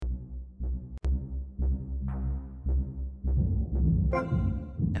Okay.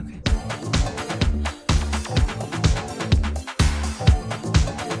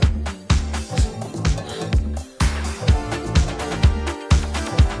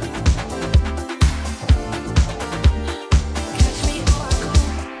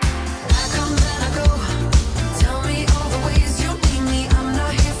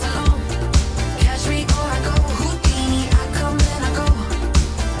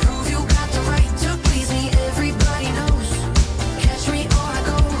 Everybody knows. Catch me or I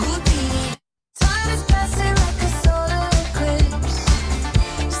go Houdini.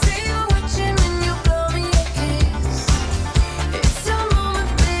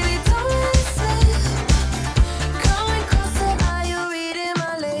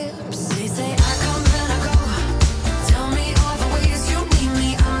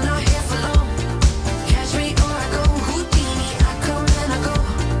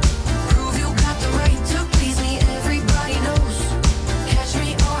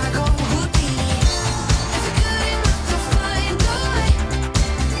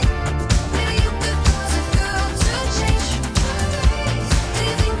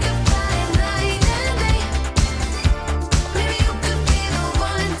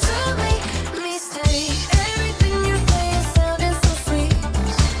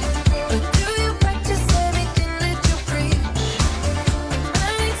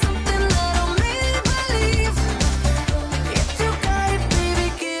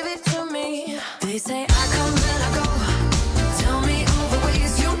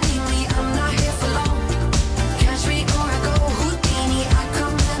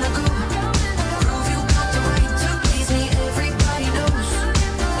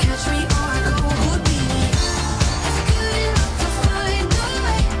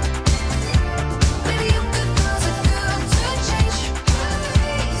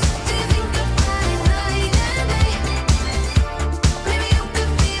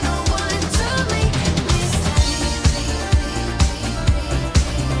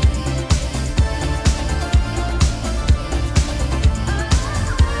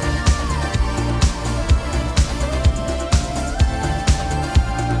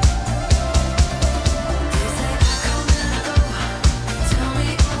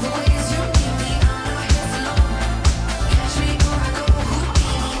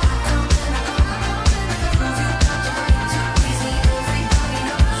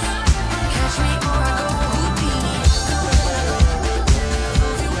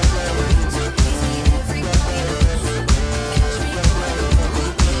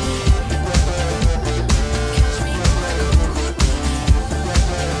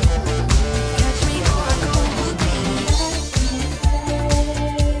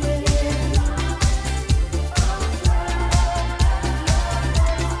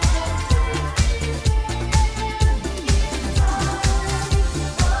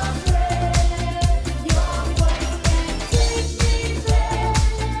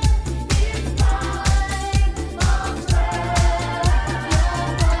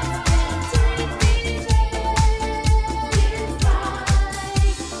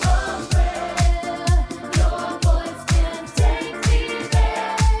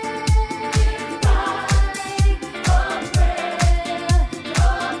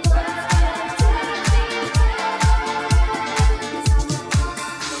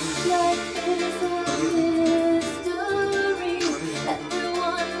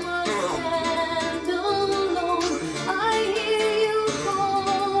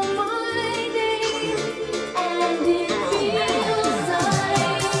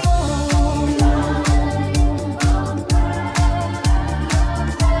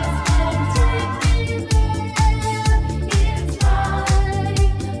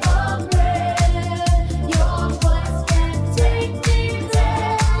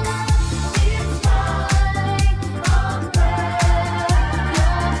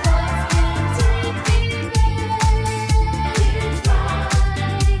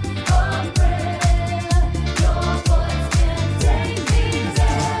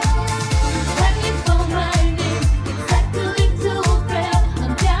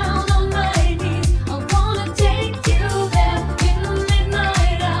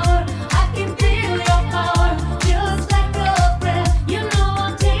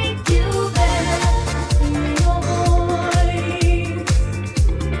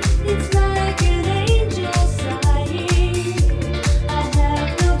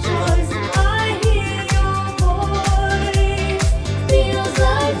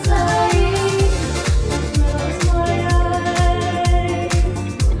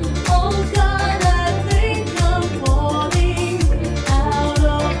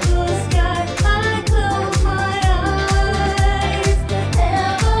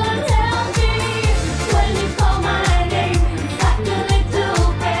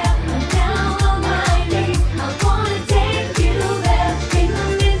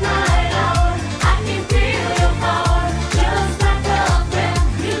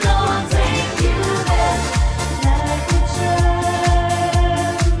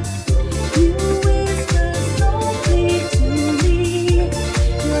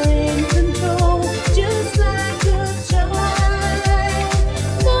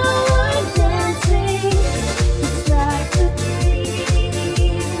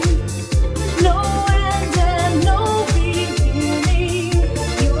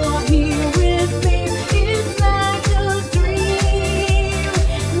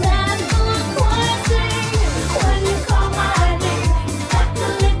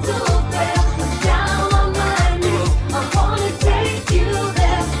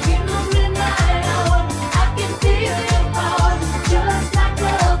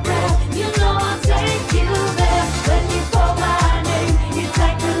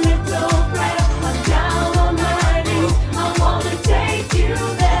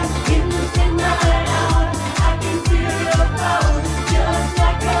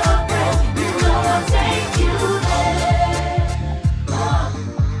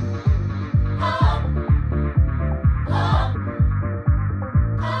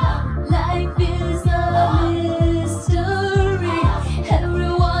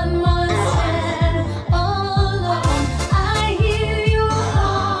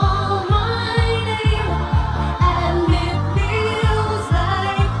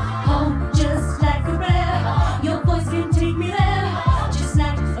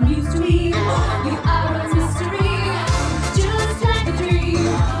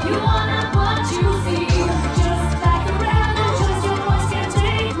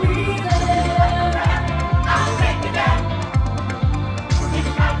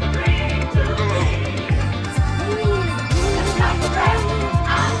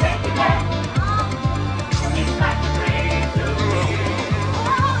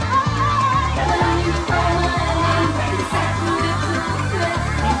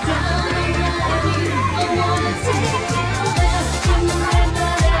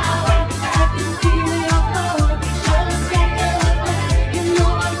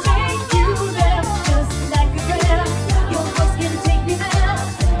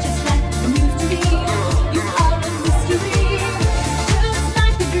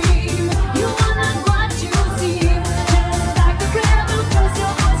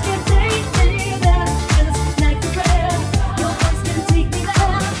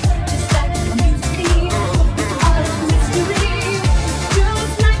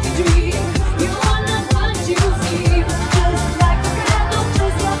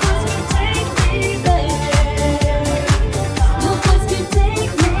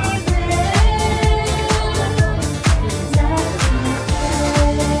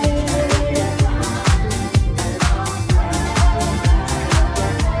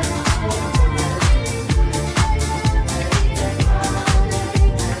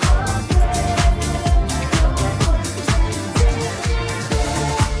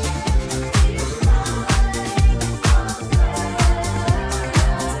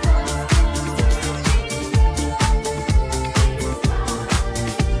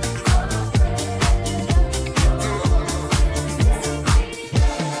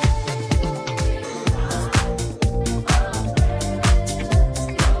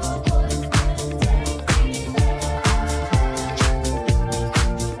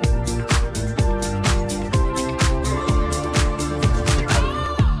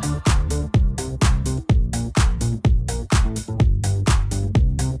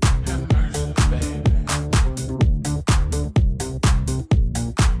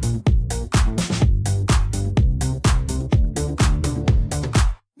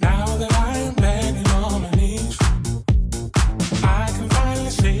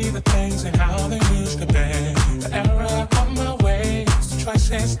 things and how they used to be. The error of my ways, the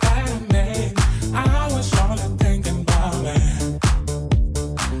choices that I made. I was only thinking about it.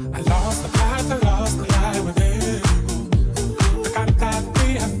 I lost the path, I lost the light within. Forgot that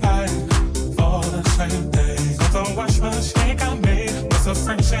we are fighting for the same thing. So the wash mistake I made was a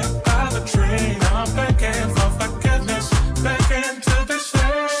friendship by the tree. I'm begging for forgiveness, begging to be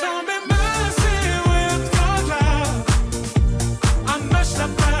saved. Show me mercy with your love. I messed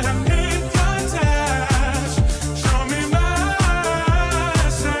up, but I need your touch. Show me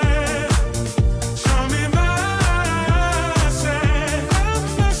mercy. Show me mercy. Have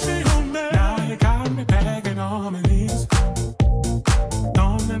mercy on me. Now you got me begging on my knees.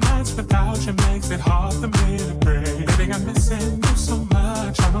 Lonely nights without you makes it hard for me to breathe. Baby, I'm missing you so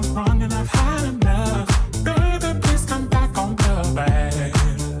much. I was wrong and I've had enough. Baby, please come back on the bed.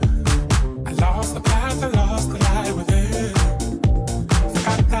 I lost the path, I lost the light within.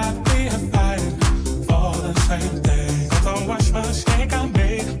 Forgot that we are fighting for the same thing. The worst mistake I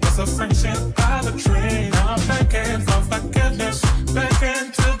made was a friendship by the tree. I'm begging for forgiveness,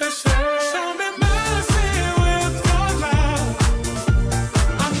 begging to be saved. Show me mercy with your love.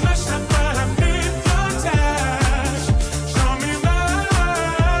 I messed up, but I need your touch. Show me mercy.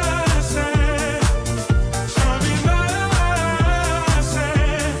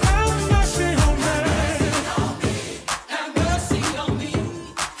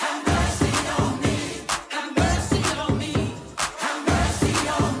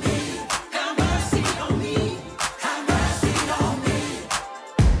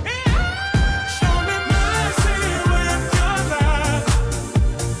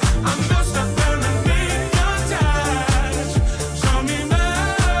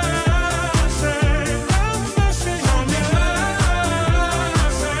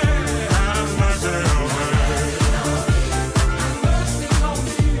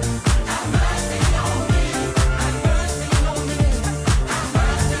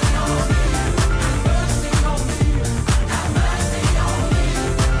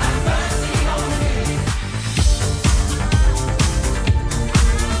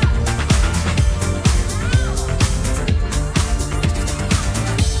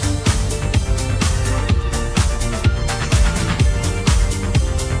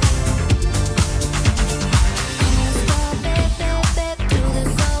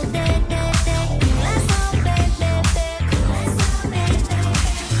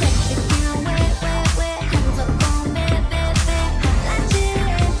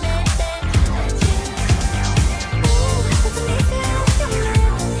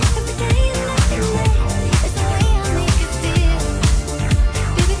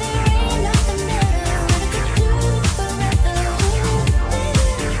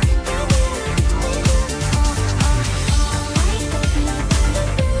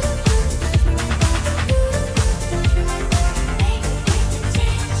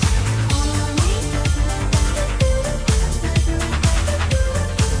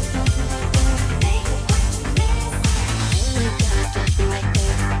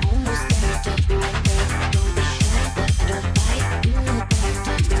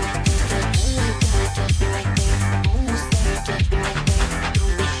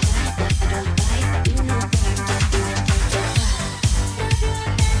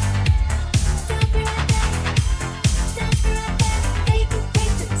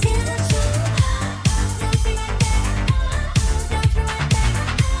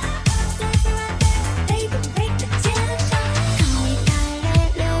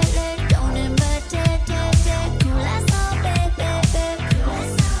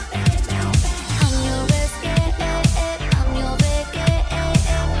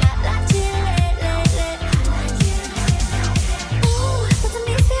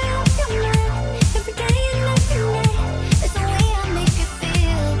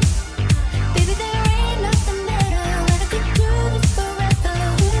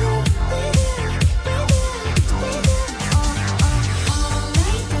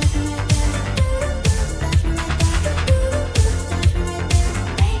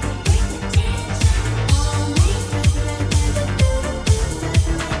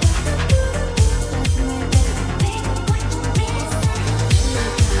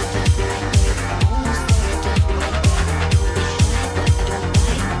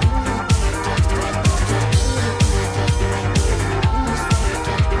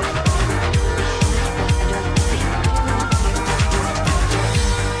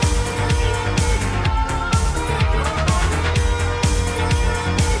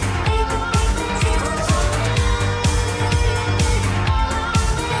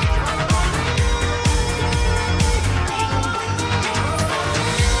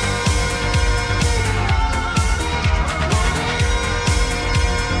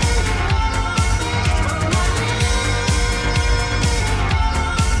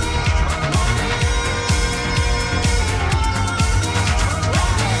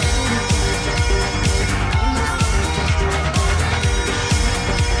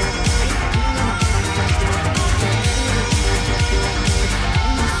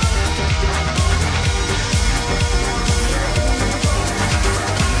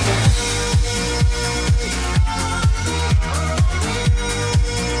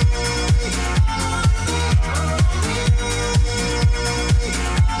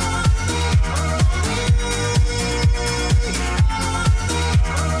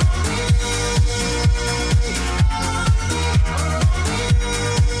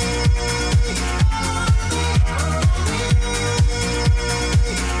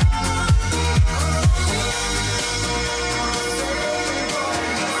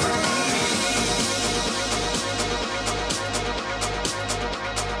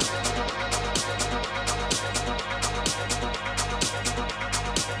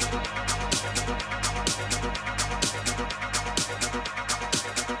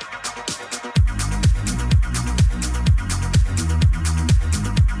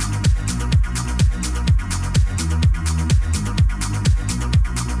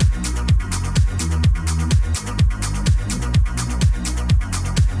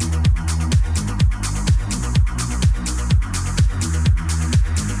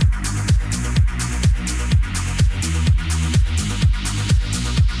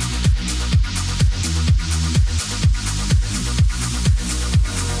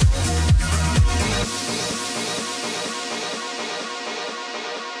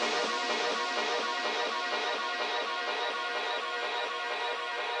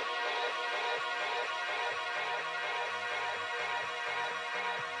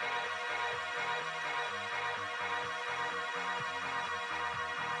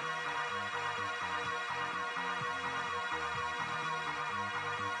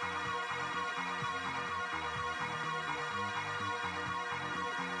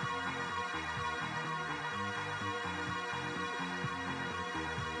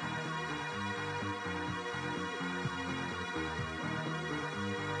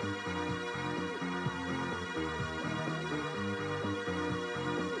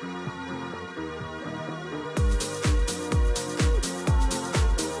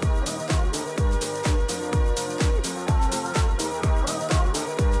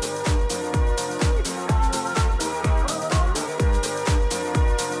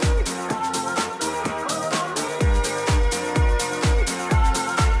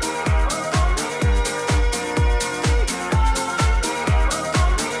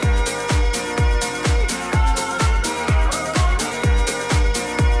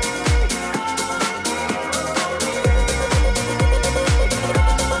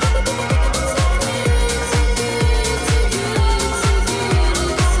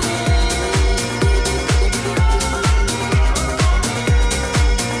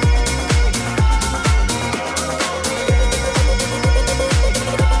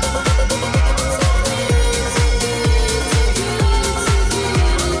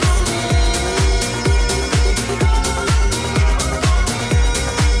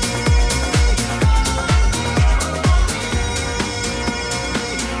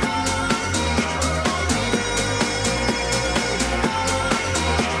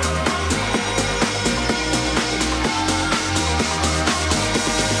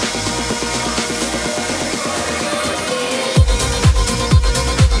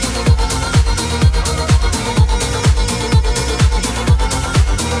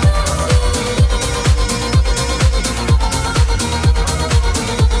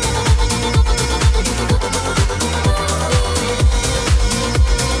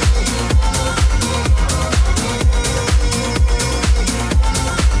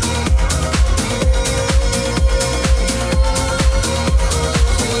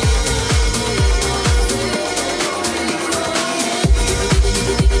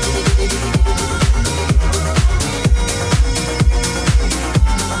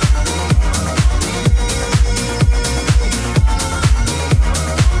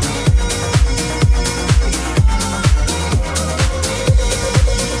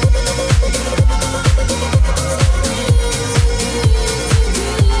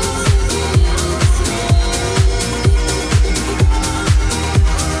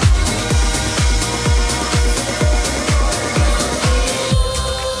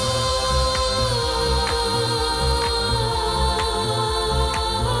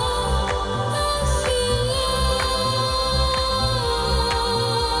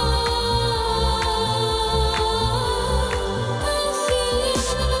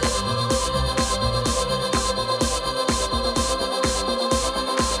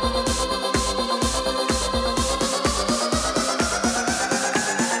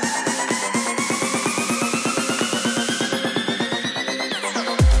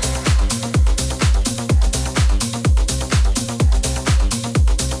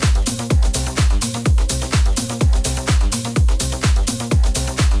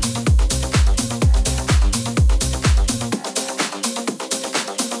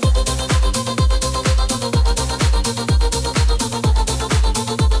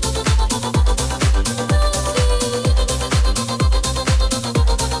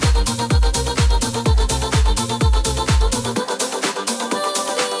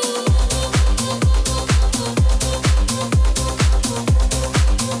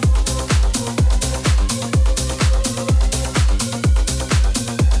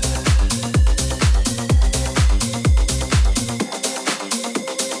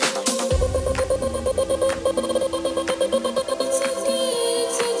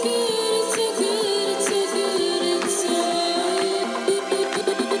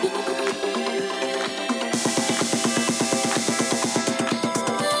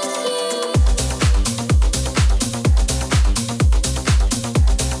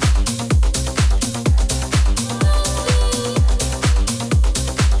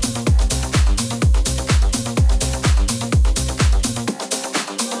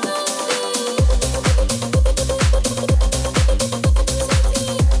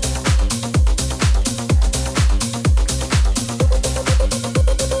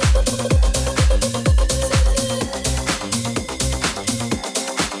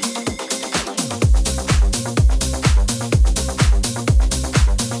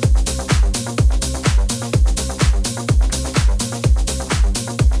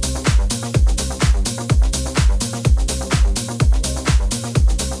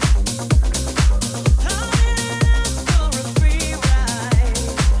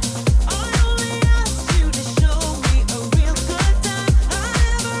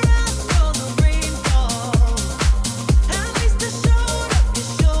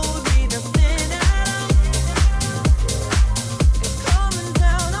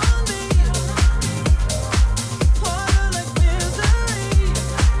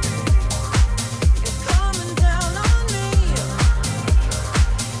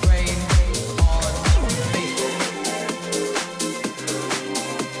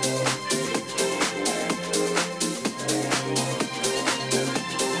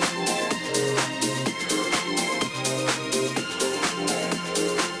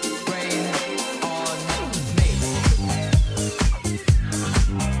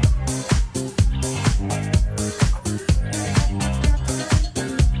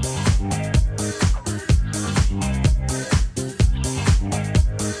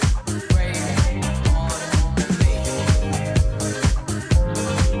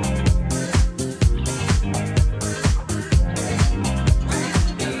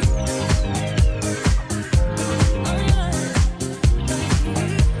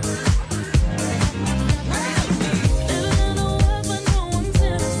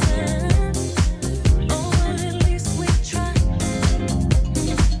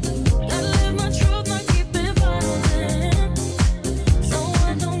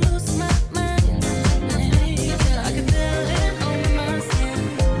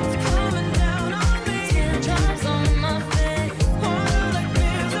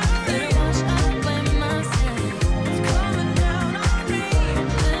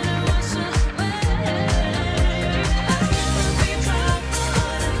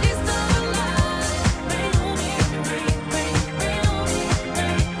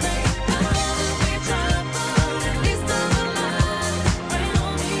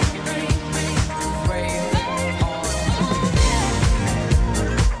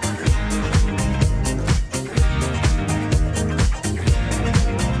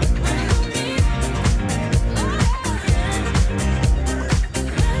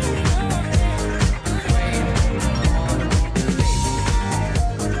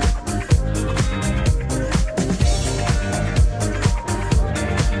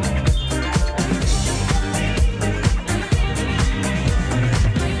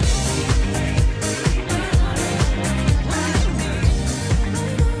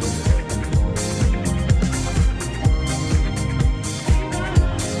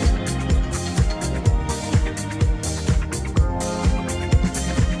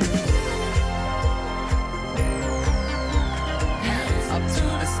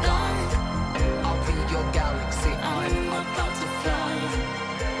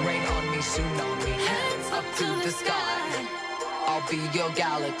 tsunami, up to the sky. I'll be your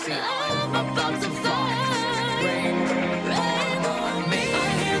galaxy. I'm about to fly. Rain, rain on me. I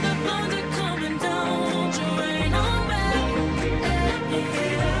hear the thunder coming down. Won't you rain on me?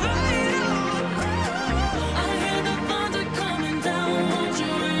 Rain on. I hear the thunder coming down. Won't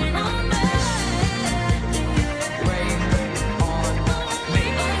you rain on me? Rain on me.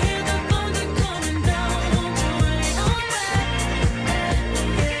 I hear the thunder coming down. Won't you rain on me?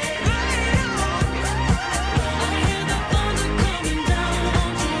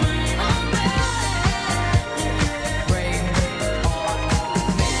 Rain on.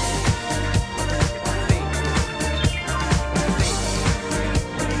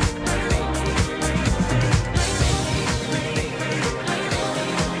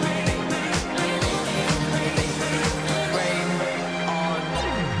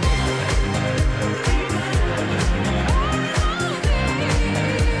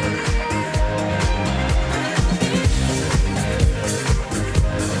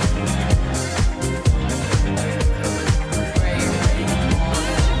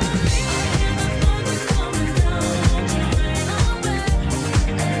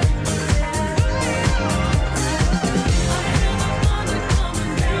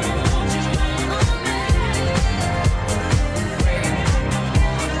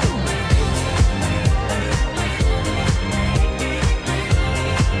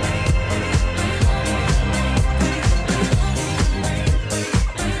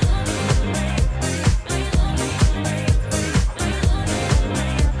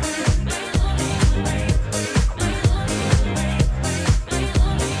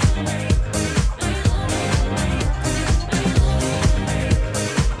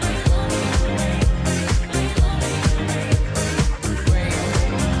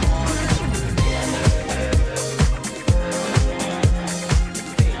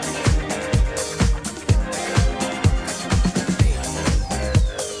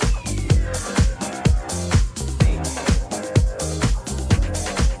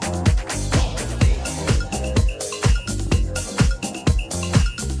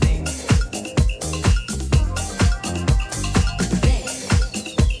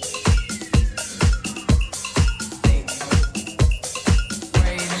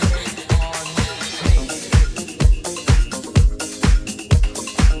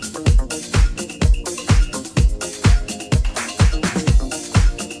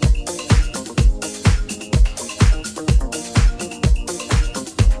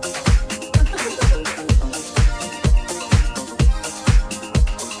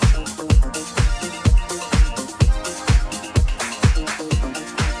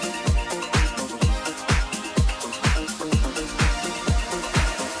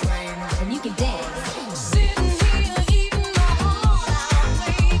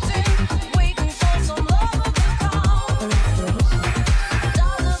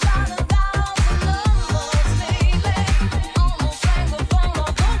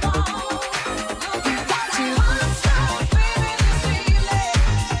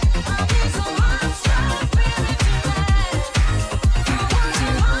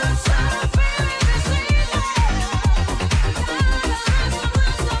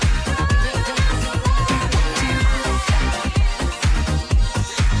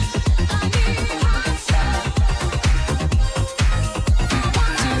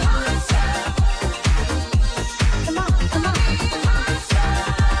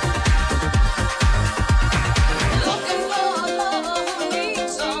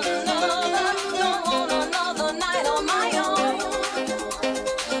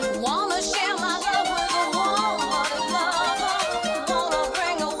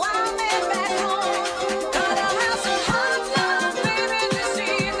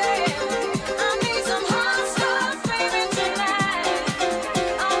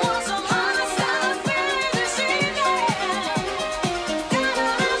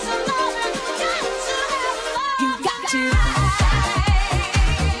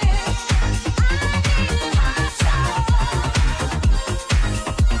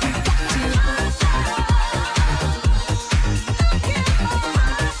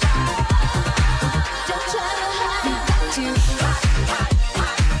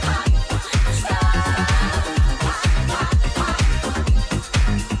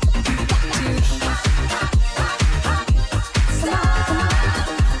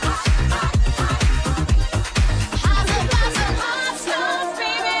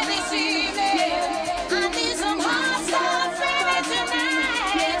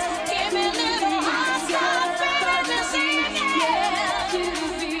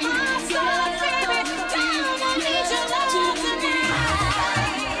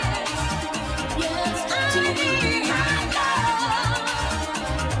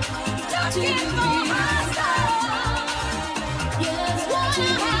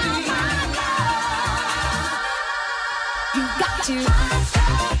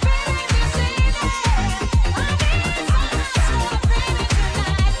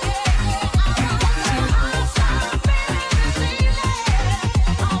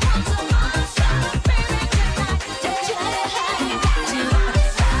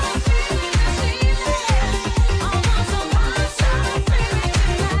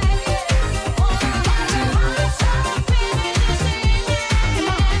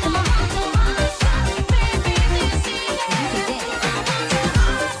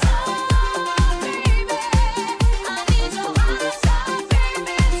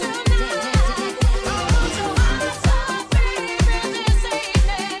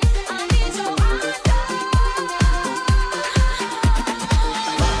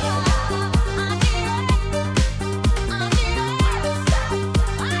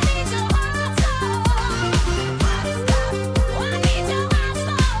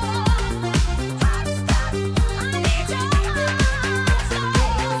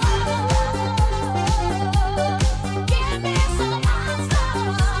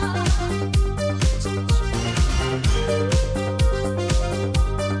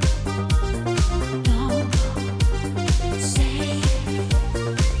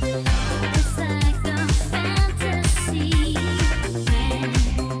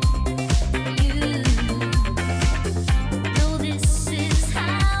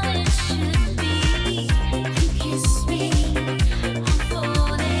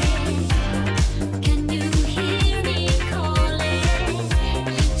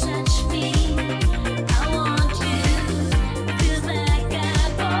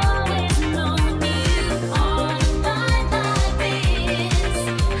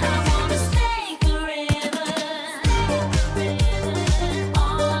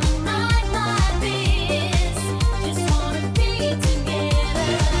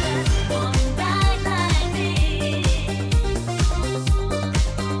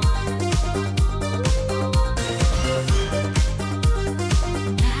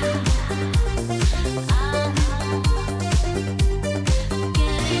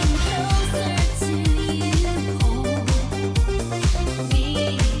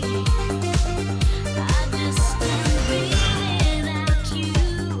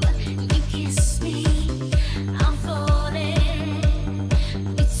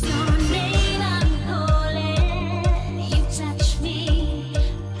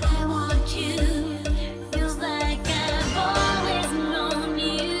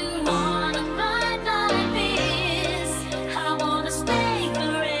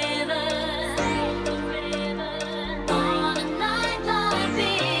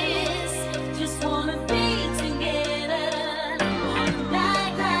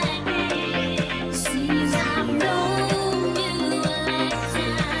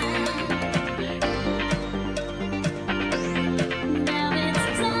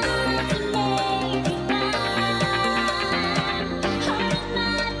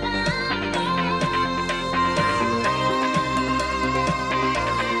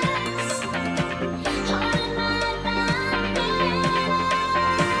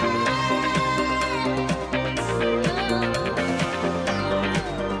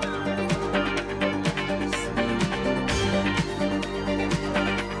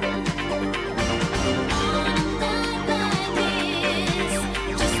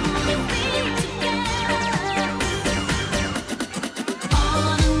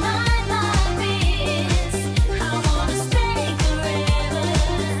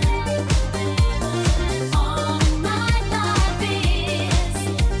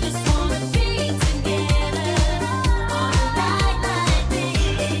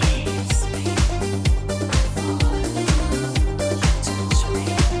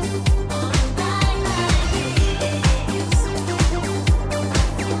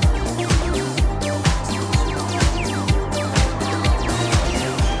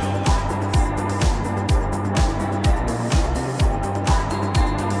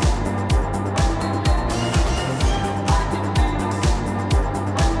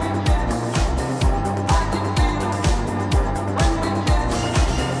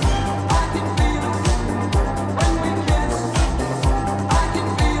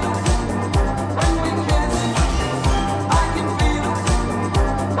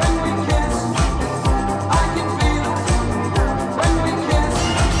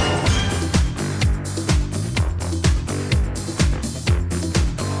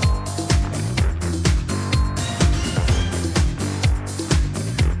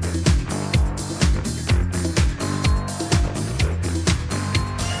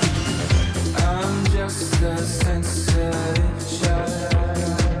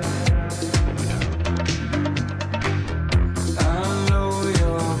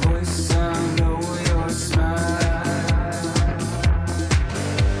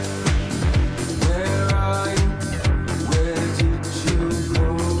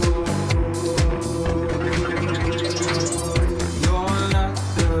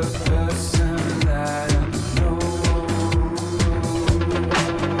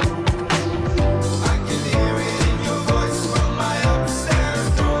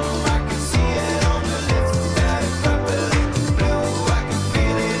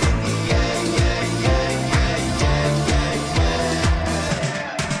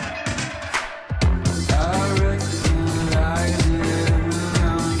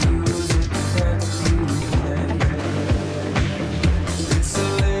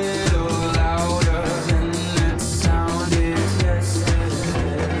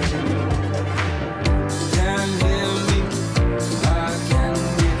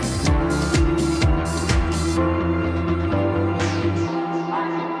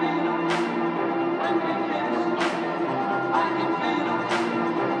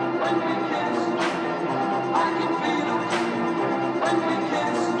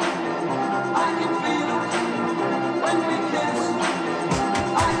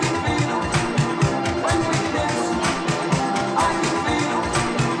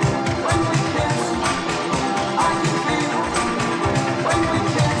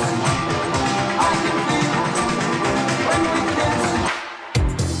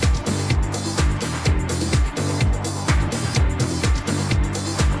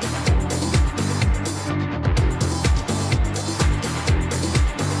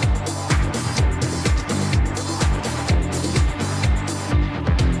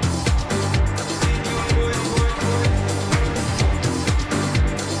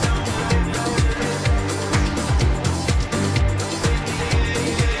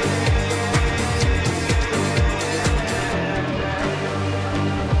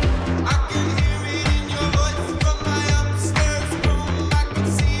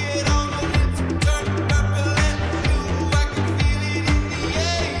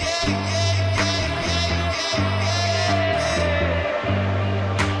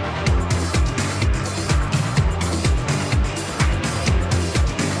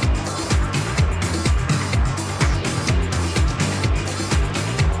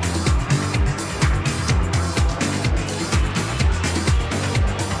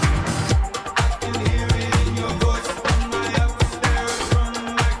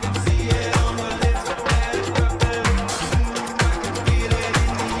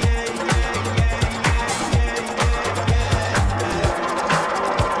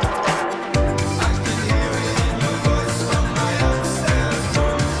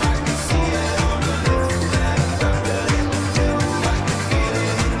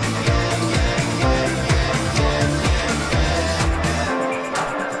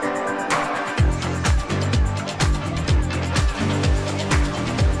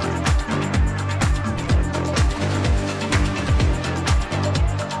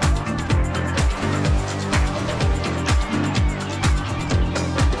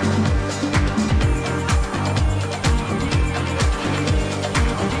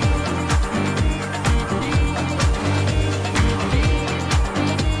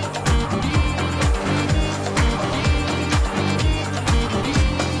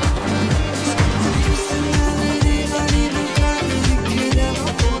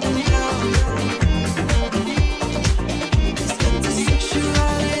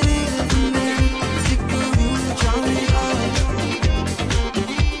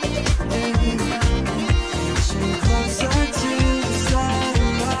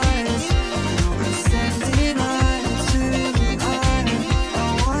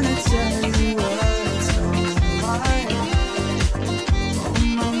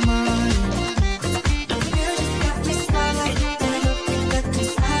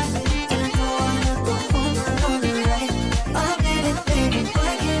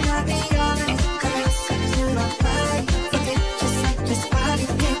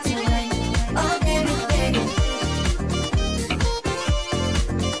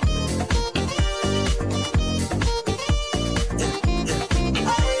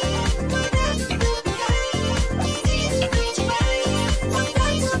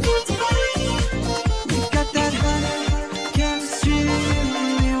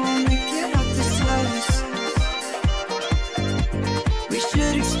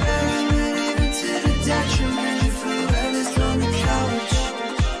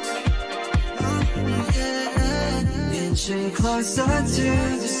 closer to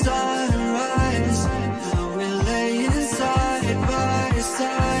the sunrise. Now we're laying side by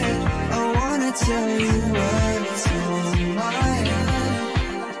side. I wanna tell you what's on my mind.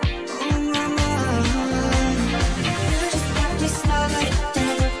 On my mind. You just got me started, and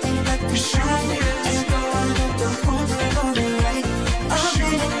everything like the shine. And I go on the whole right. Oh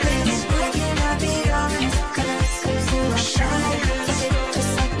baby, baby, why can't I be honest? 'Cause I'm so shy. Touch it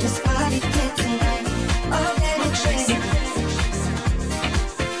just like this body did tonight. Oh baby, baby.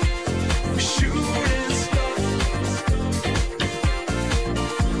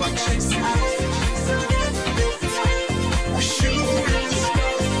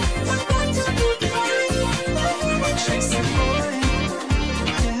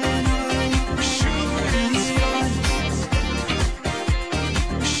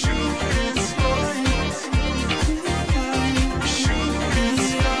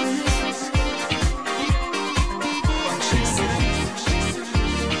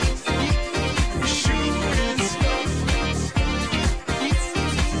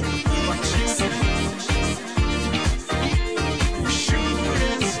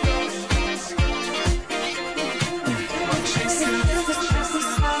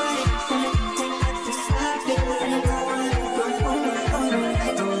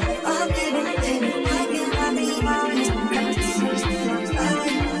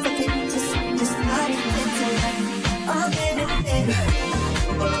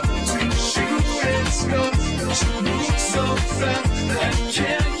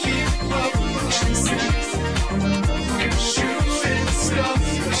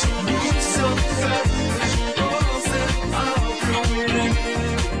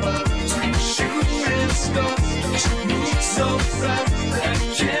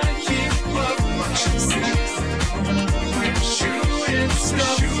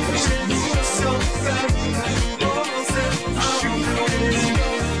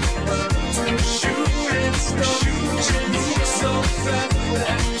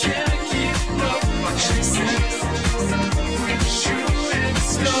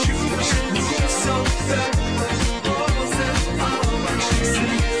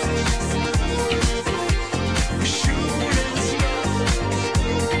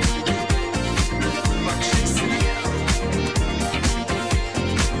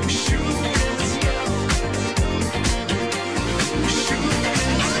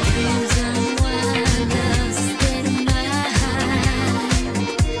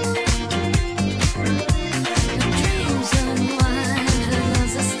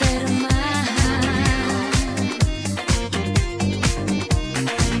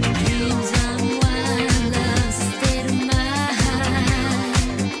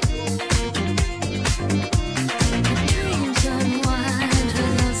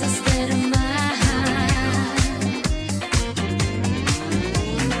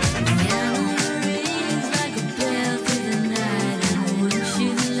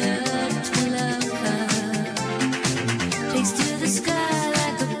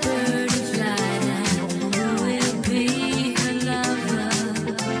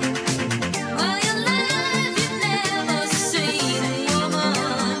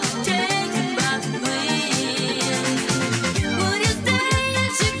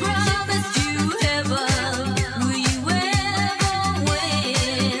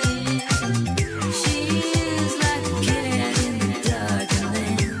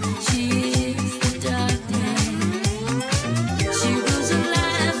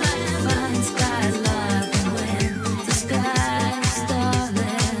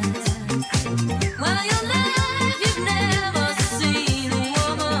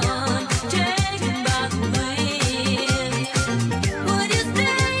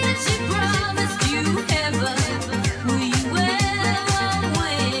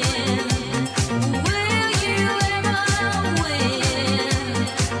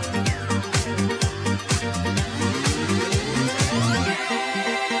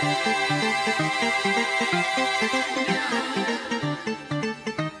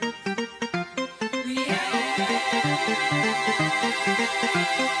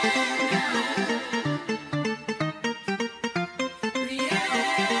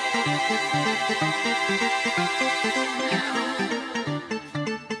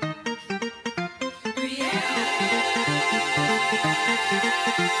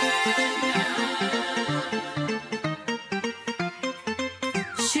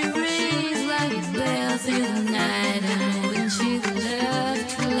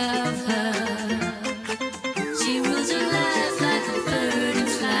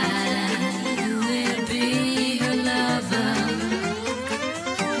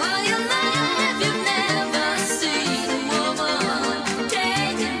 Woman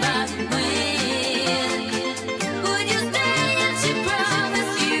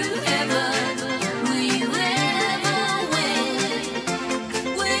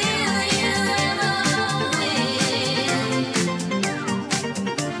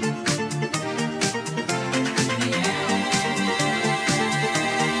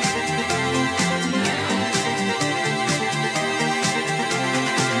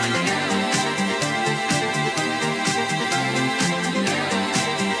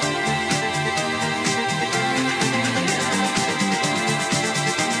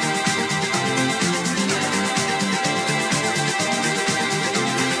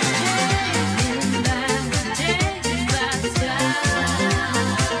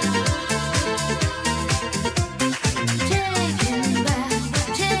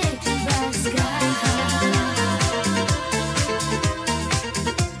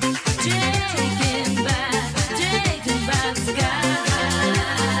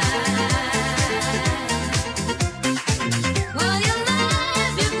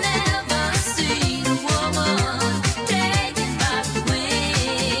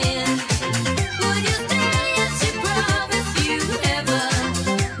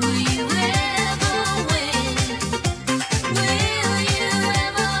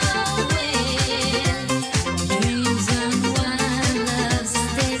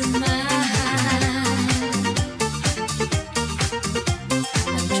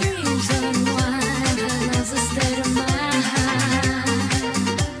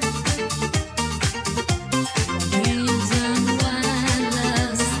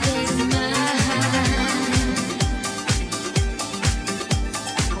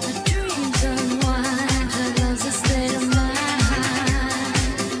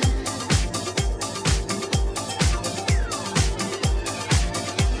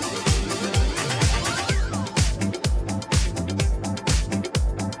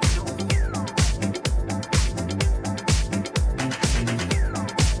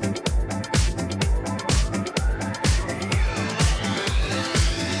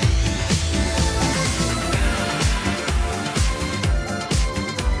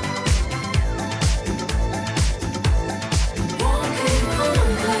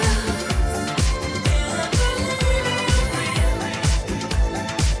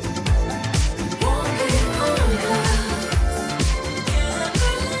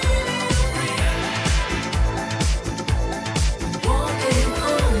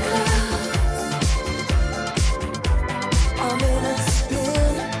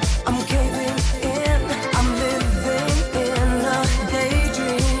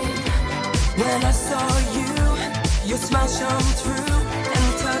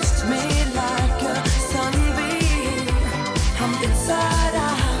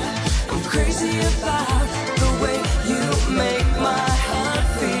crazy about the way you make my heart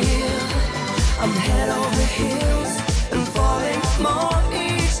feel. I'm head over heels and falling more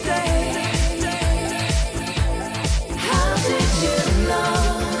each day. How did you know?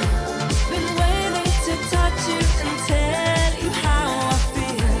 Been waiting to touch you and tell you how I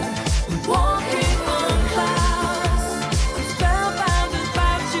feel. Walking on clouds, I'm spellbound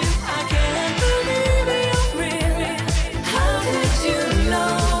about you. I can't believe you're real. How did you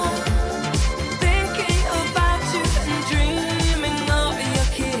know? Thinking about you and dreaming of your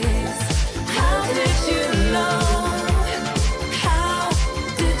kiss. How did you know? How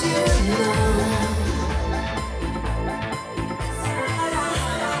did you know?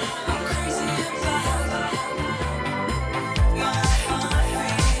 I'm crazy about my heart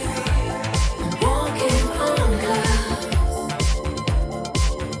feeling. Walking on clouds,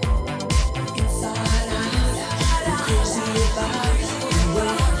 inside out. I'm crazy about the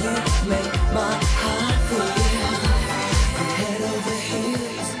way you make my heart feel. I'm head over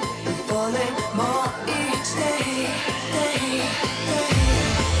heels, falling more each day.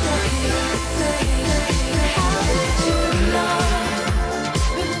 How did you know?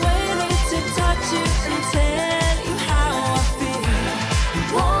 Been waiting to touch you and tell you how I feel.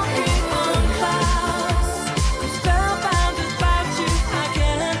 Walking on clouds, I'm spellbound about you. I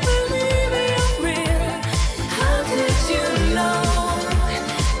can't believe you're real. How did you know?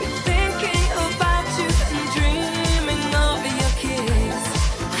 Been thinking about you and dreaming of your kiss.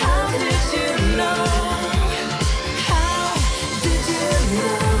 How did you know? How did you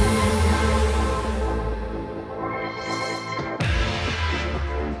know?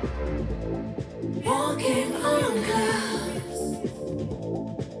 Walking on clouds.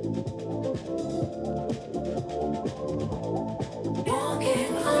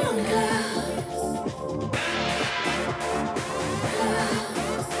 Walking on clouds.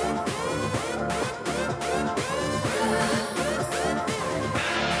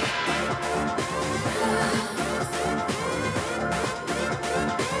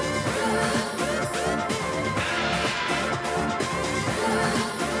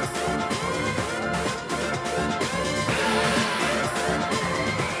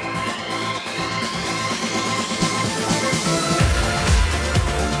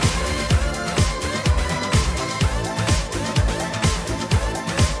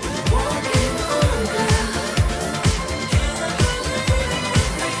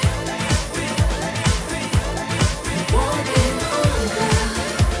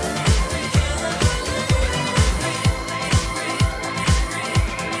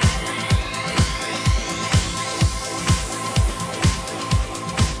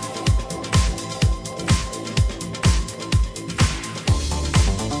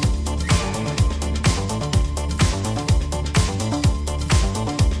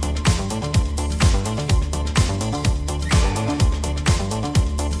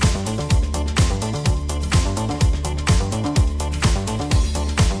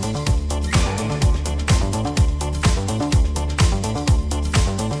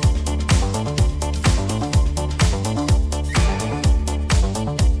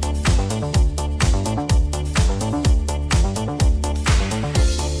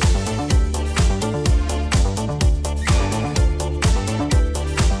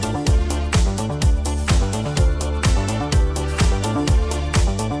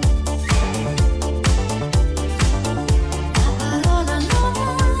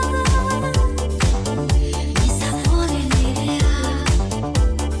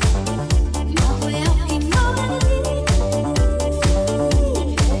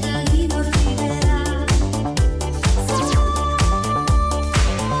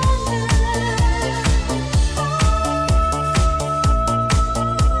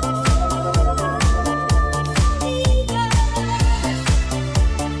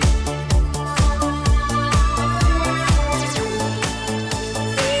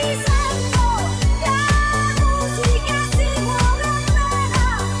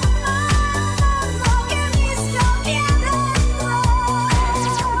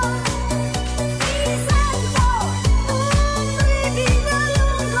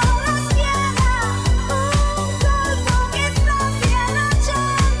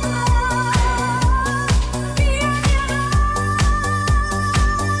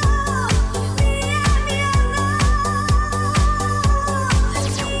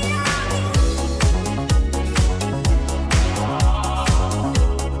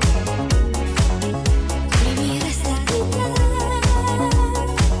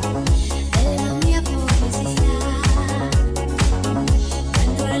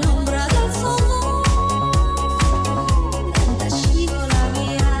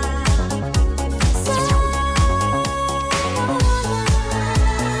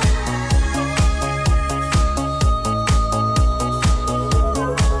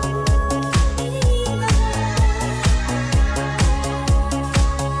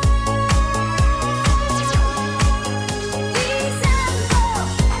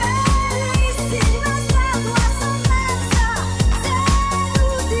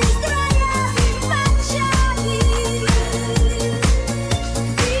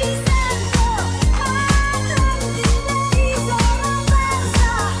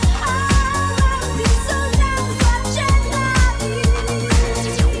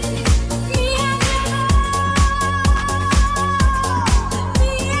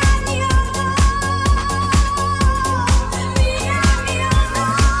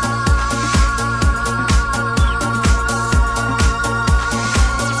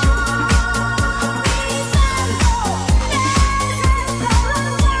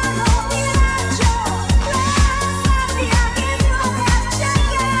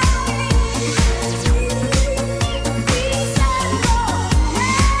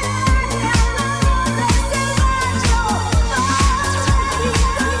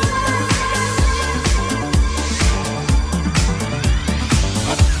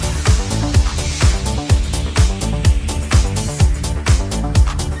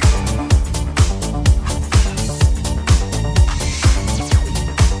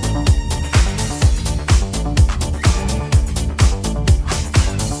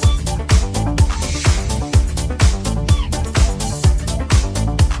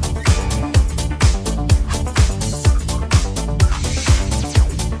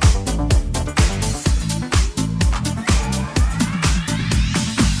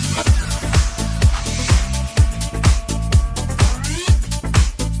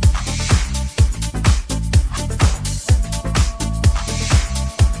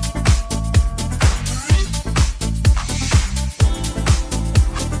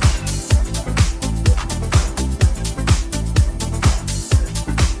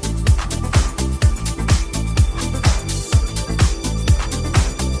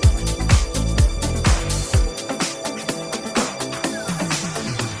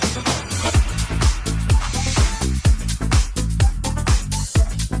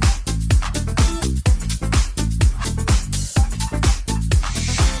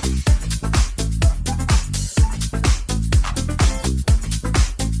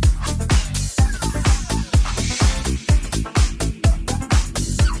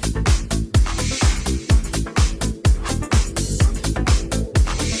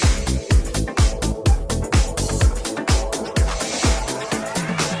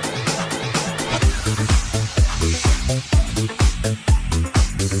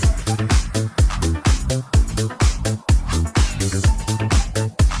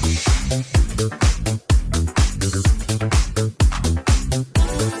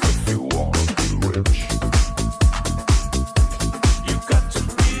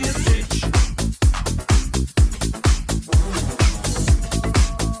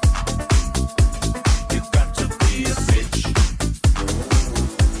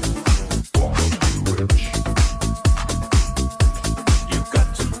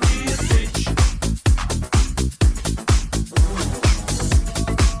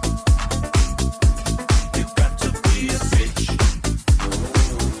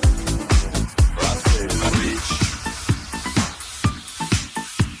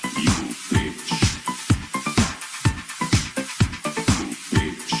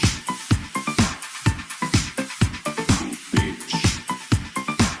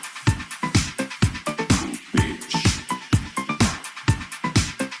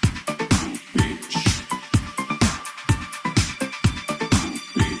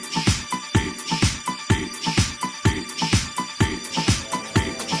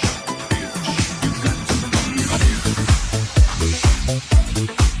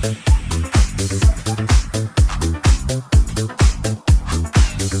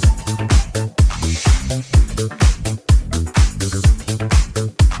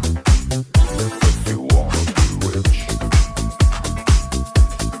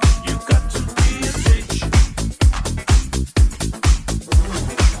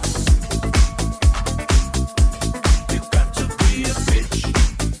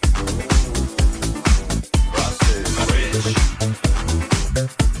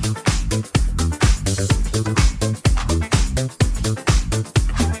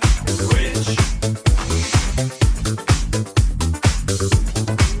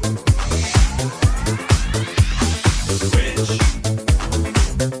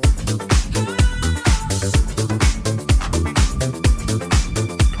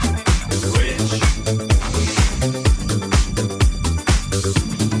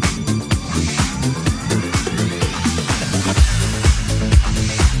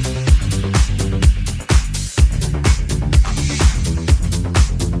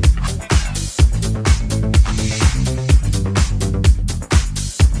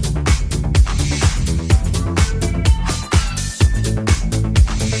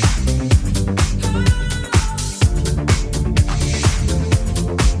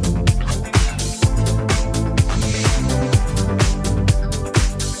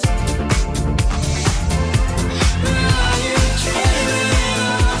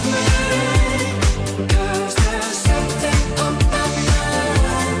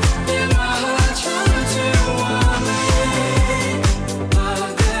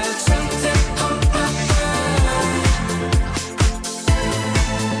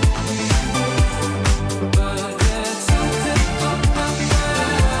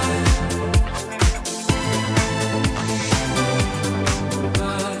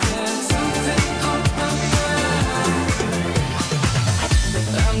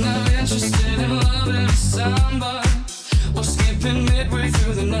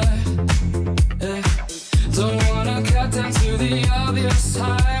 through the night. Yeah. Don't wanna cut down to the obvious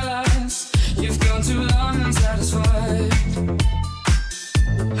highlights. You've gone too long unsatisfied.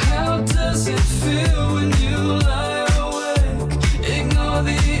 How does it feel when you lie awake? Ignore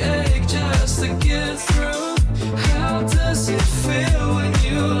the ache just to get through. How does it feel when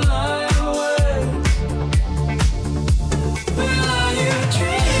you lie awake? Well, are you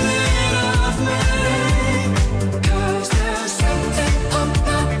dreaming of me? 'Cause there's something on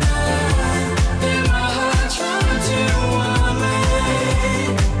my mind. In my heart trying to warn me.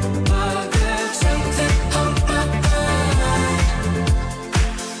 But there's something on my mind.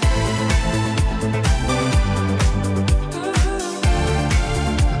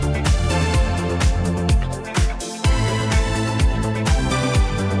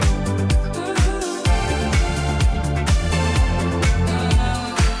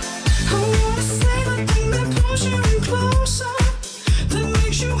 I wanna say the thing that pulls you in closer, that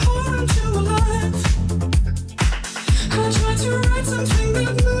makes you hold on to alive. I try to write something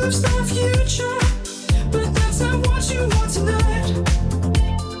that moves the future, but that's not what you want tonight.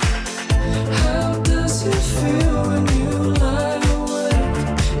 How does it feel when you lie awake?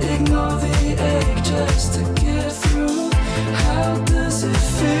 Ignore the ache just to get through. How does it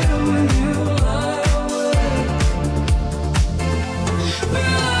feel when you lie awake?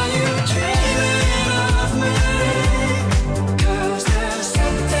 Well, are you dreaming of me? 'Cause there's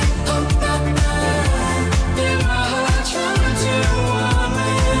something on my mind. In my heart trying to warn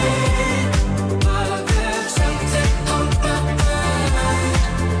me. But there's something on my mind.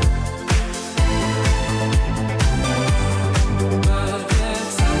 But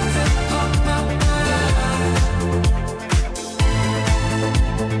there's something on my mind.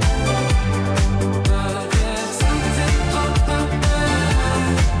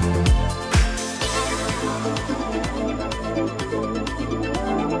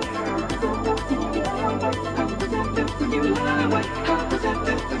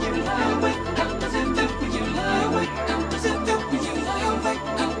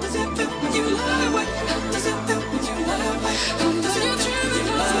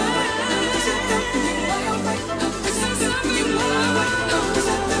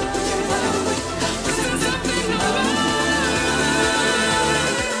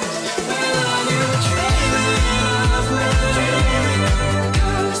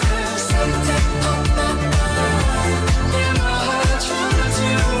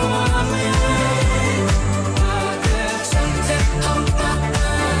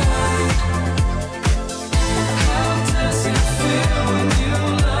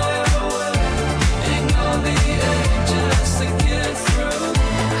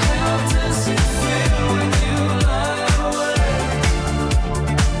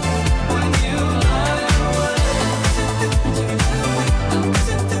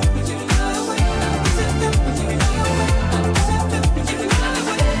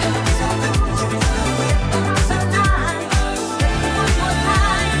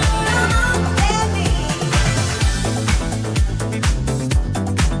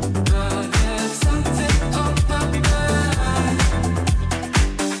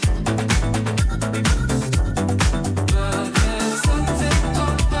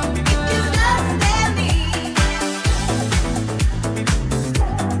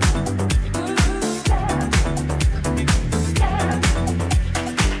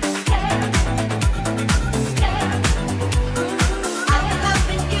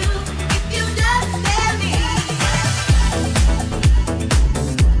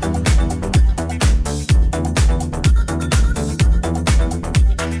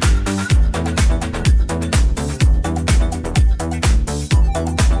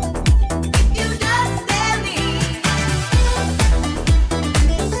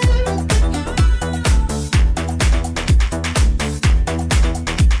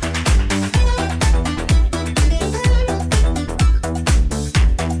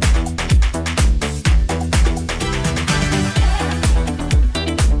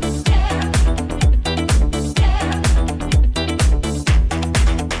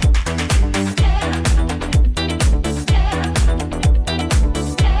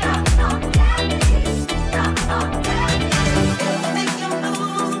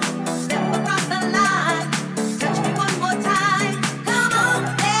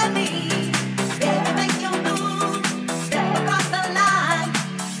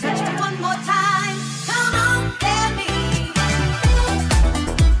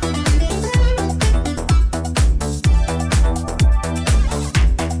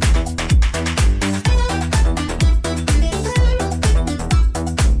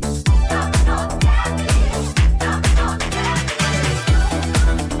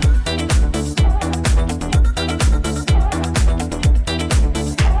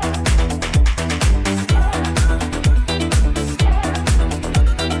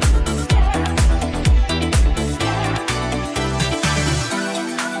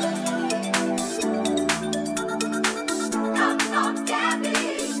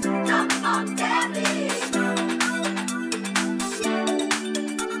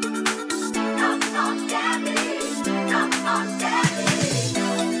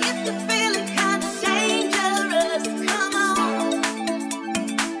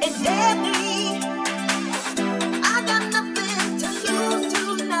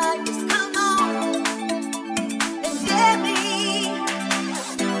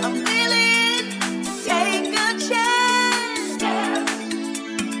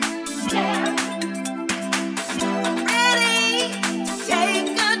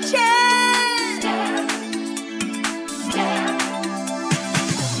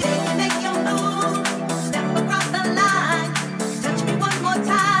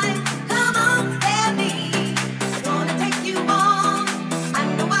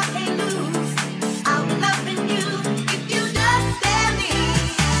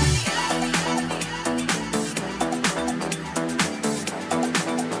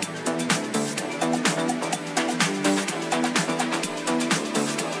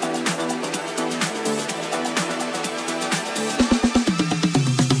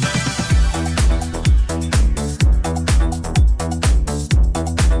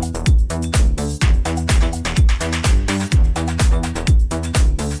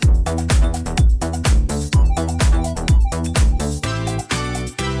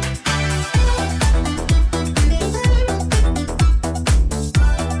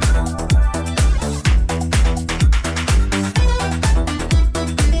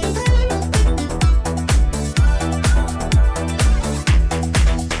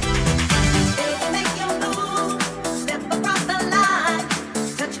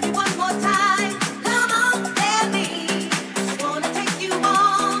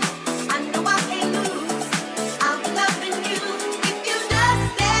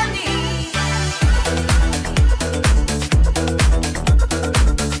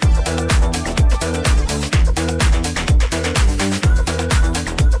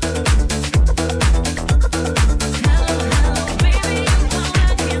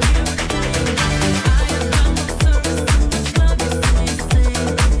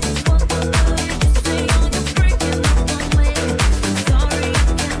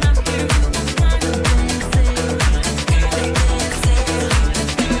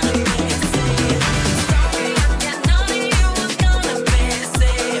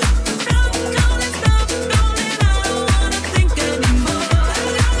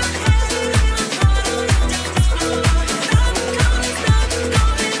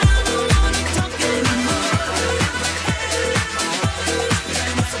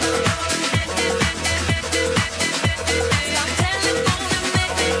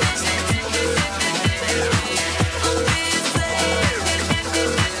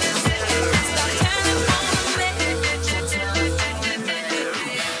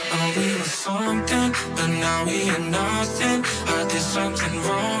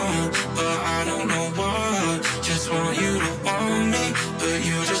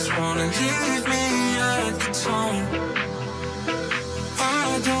 wanna leave me at the tone.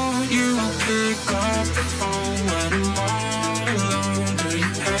 Why don't you pick up the phone when I'm all alone? Do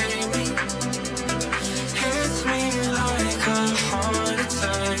you hate me? Hits me like a heart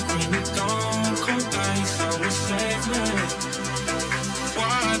attack when you don't come back. Someone save me.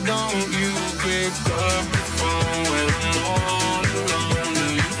 Why don't you pick up the phone when I'm all alone? Do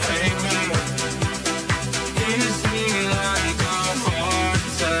you hate me? Hits me like a heart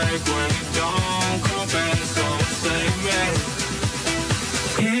attack when you don't come back. Someone save me.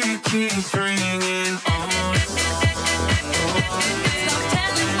 It keeps ringing on.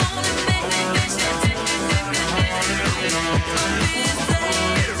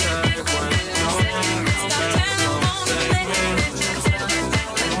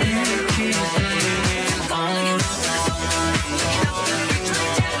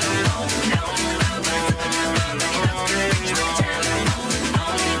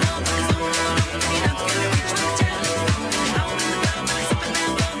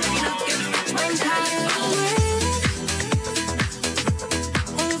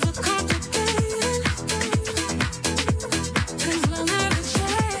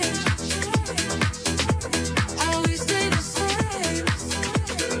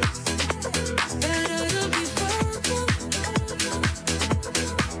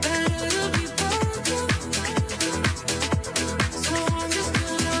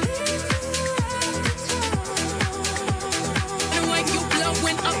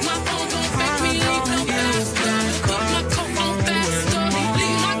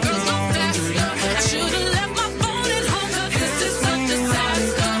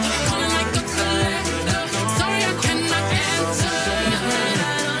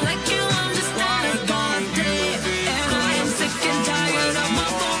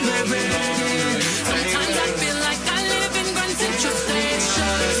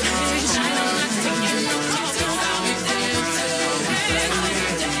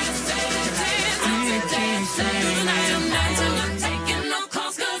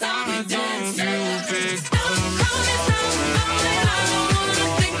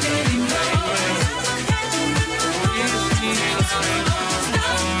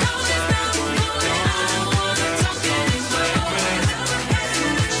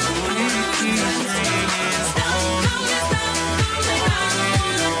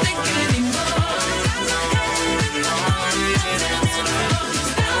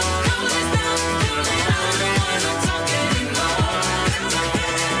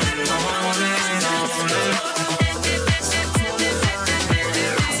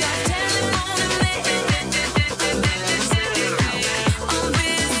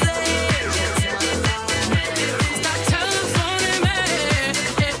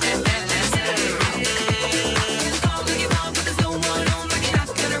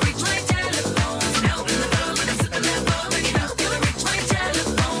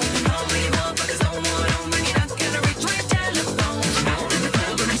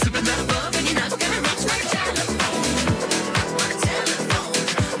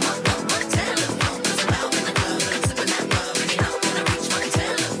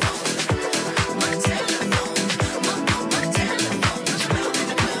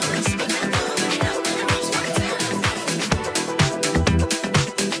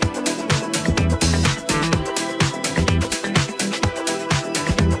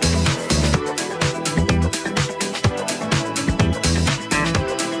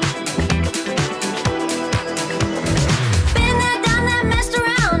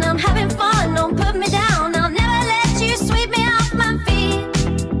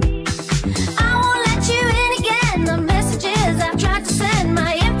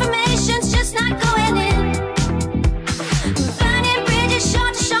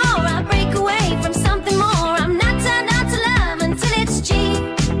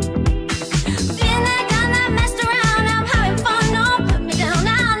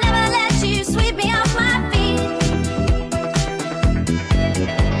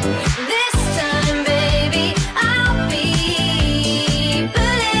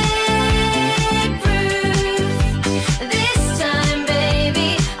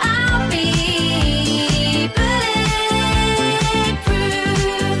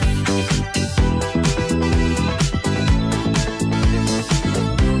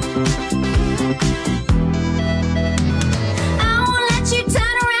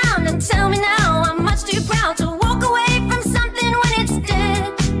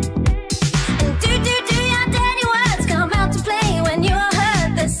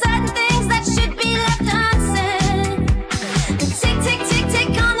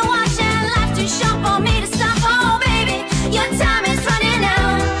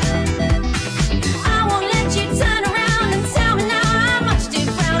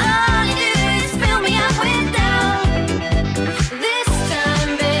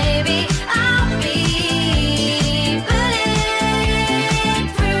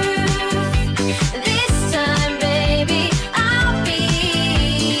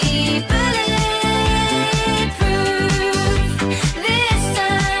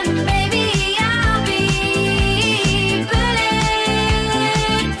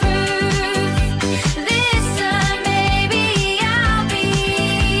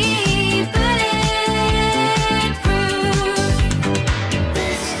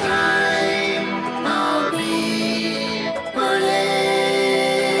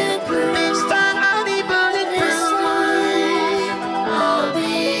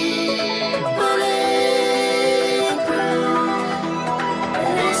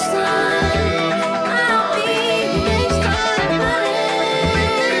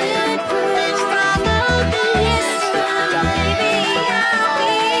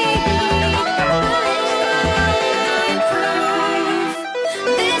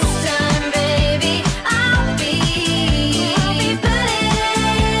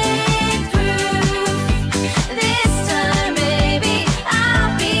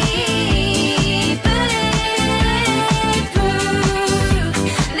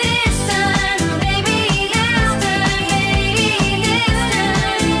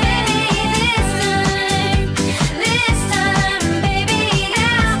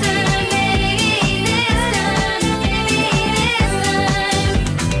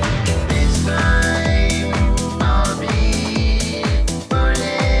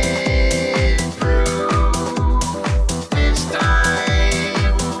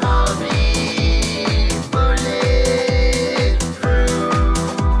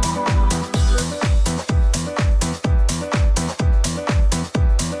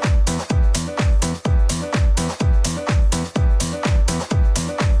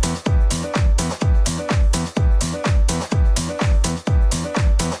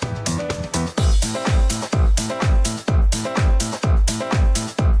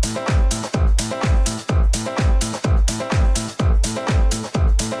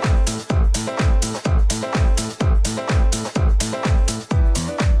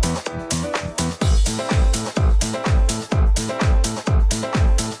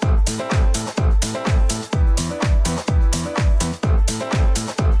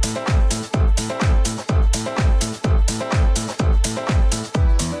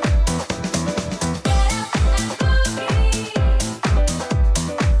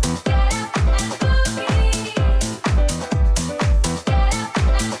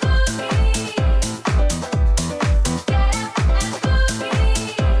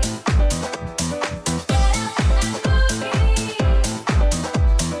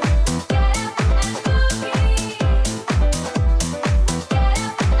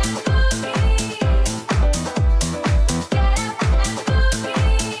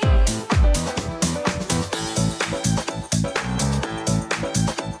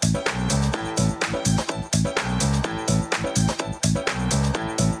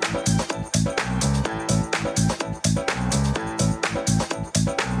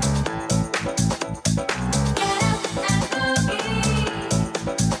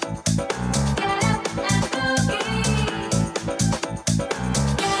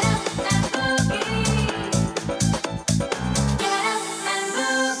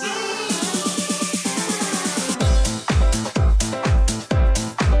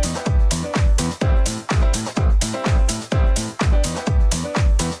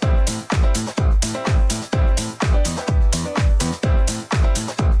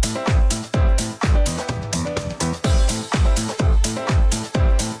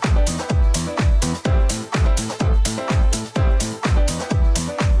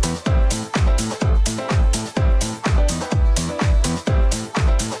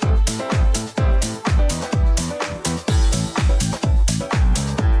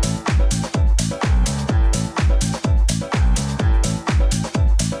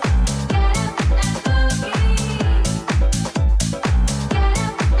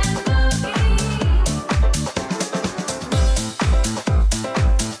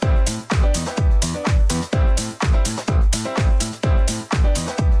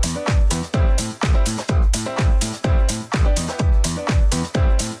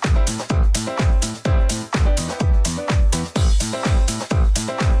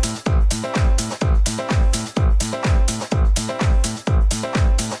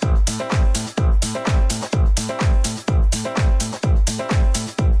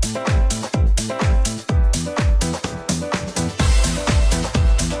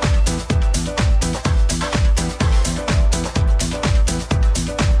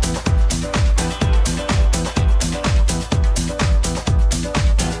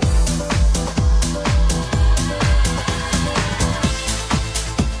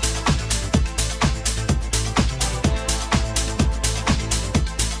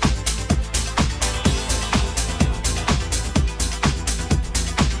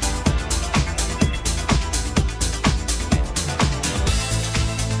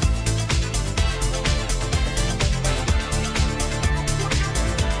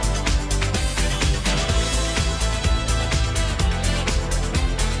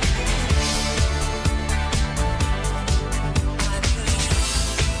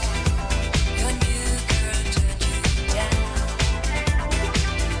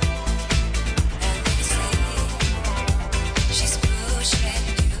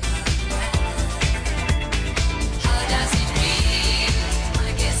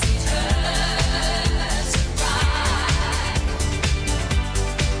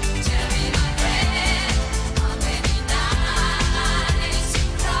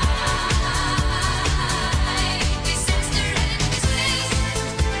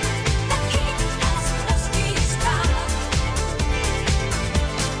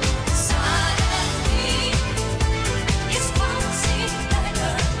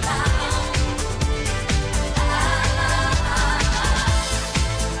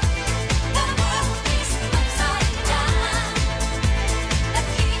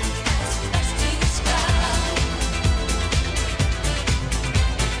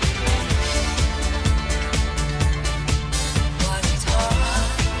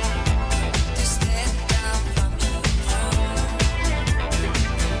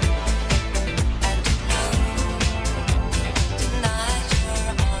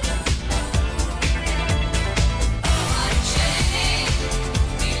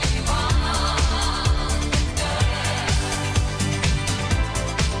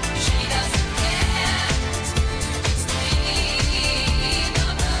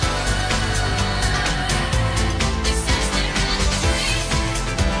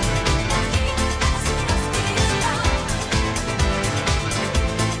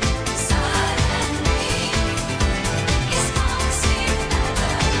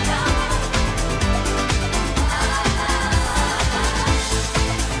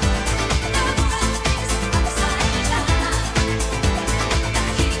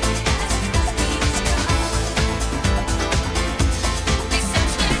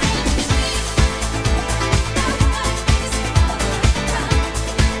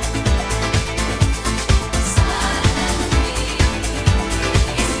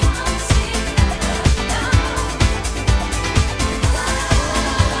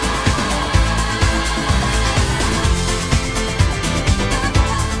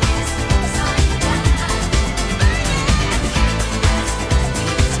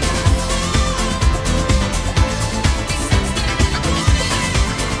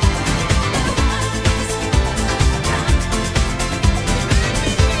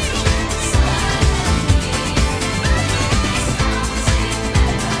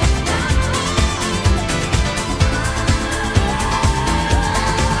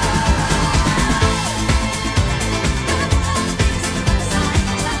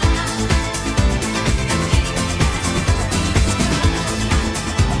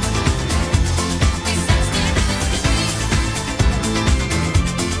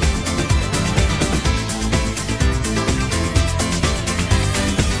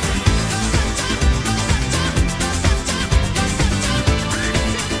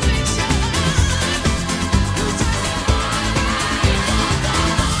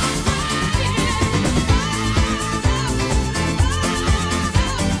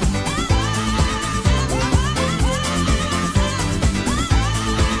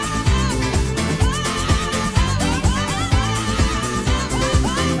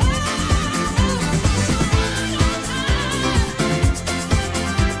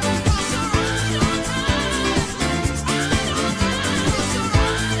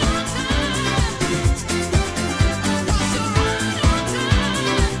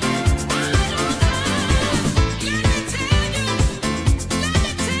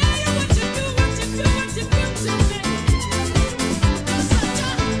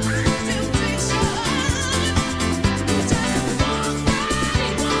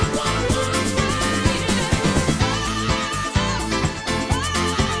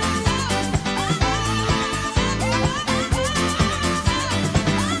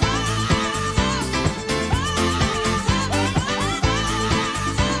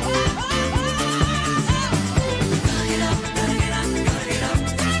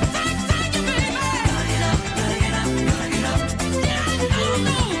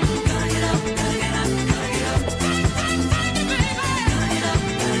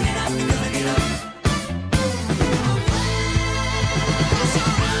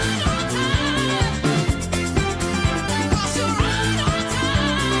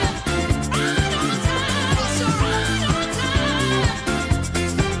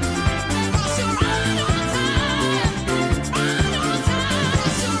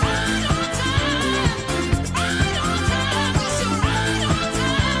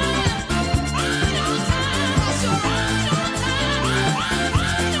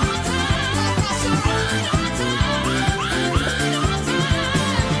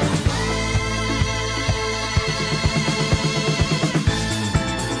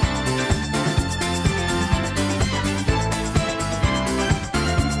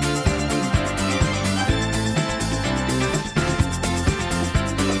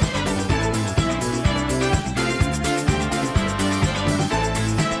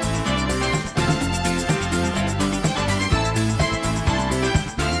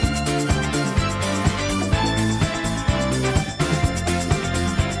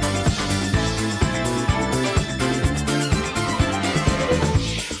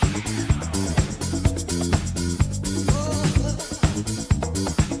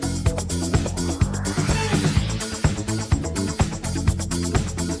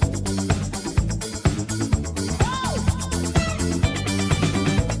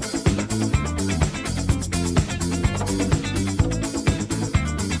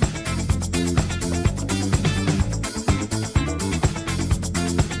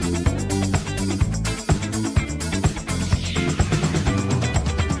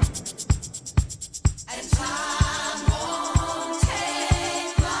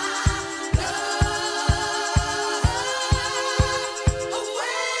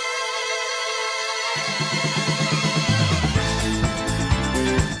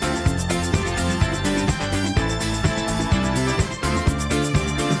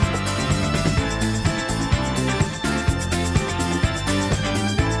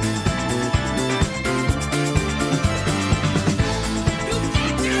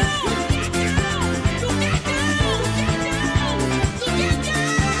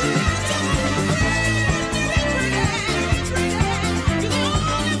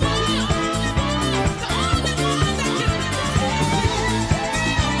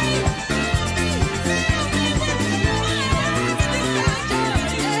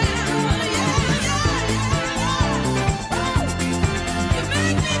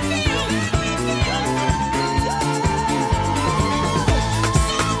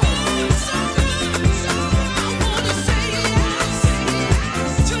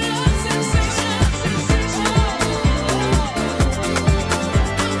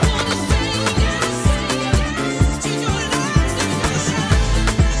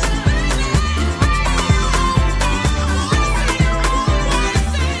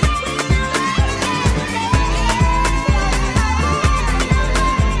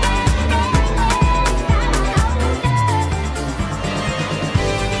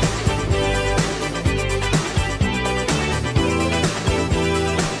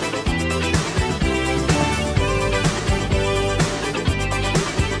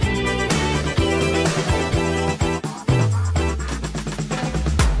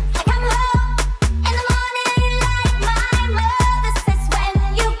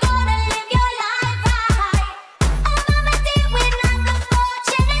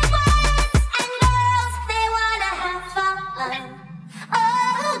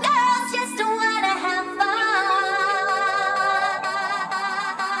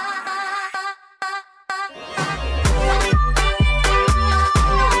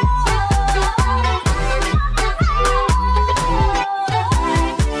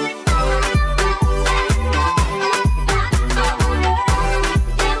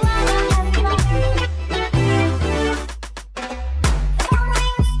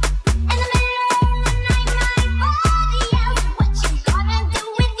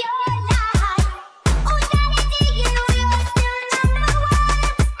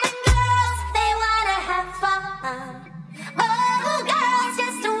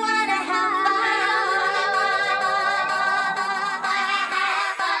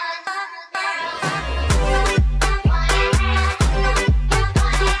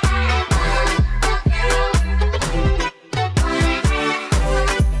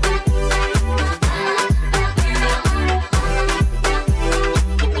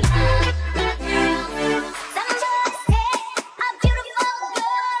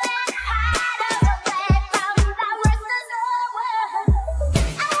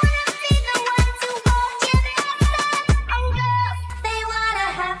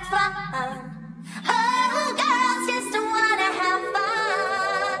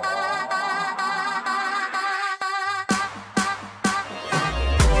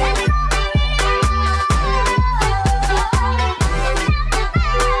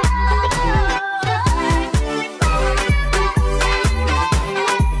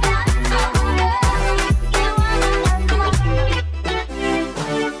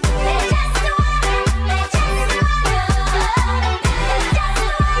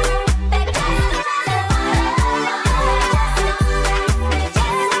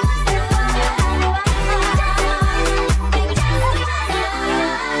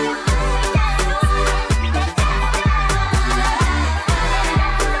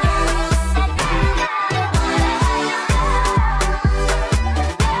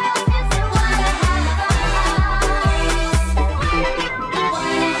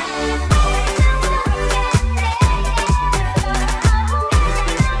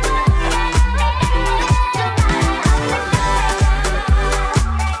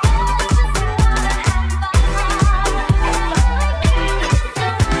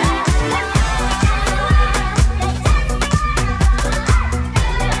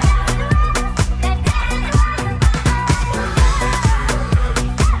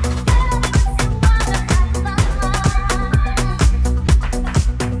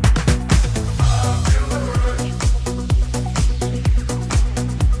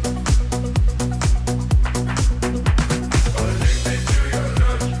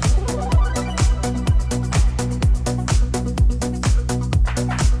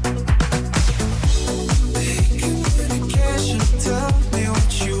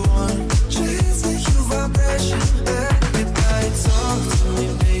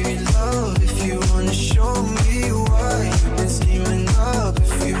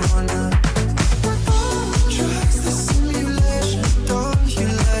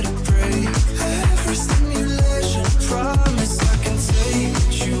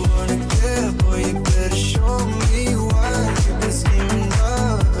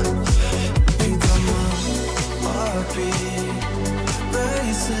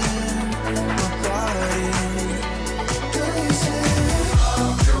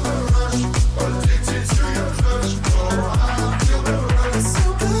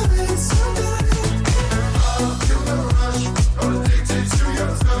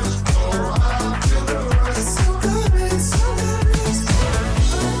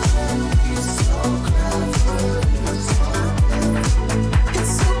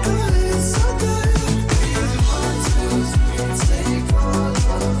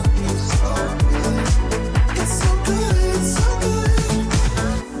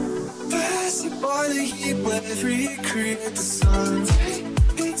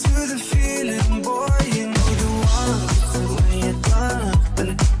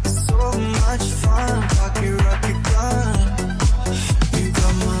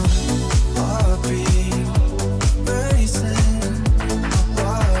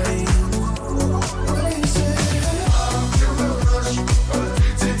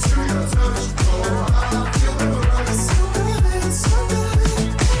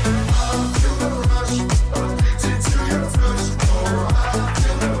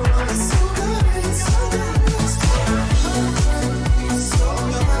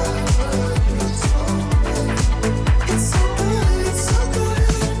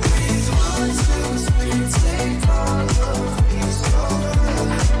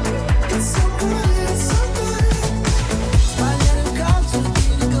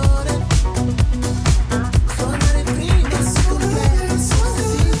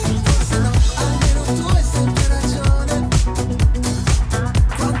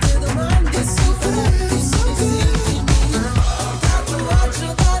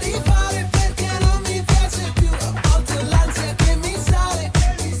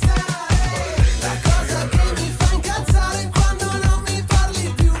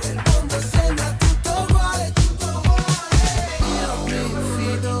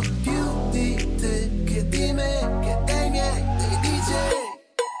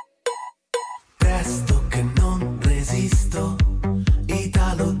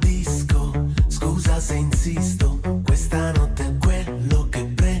 se insisto, questa notte è quello che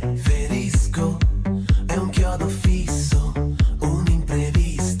preferisco. È un chiodo fisso, un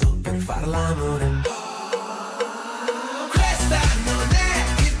imprevisto per far l'amore. Questa non è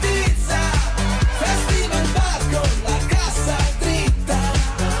Ibiza, festival bar con la cassa dritta.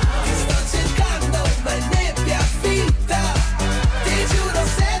 Ti sto cercando ma in nebbia fitta. Ti giuro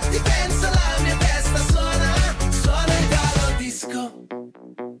se ti penso la mia testa suona italo disco.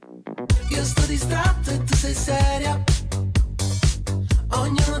 Io sto distratto e tu sei seria.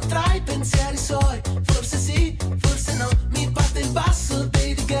 Ognuno tra i pensieri suoi. Forse sì, forse no. Mi parte il basso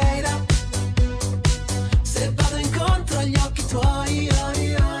dei Righeira. Se vado incontro agli occhi tuoi,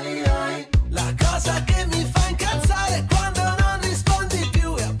 la cosa che mi fa incazzare è quando non rispondi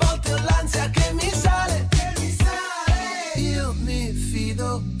più. E a volte ho l'ansia che mi sale. Io mi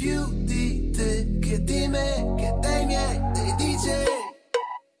fido più di te che di me, che dei miei, dei DJ.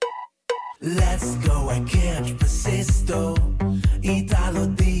 Let's go, I can't resist, oh. Italo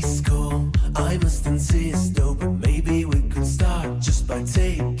disco, I must insist, oh. But maybe we could start just by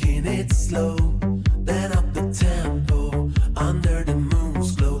taking it slow. Then up the tempo, under the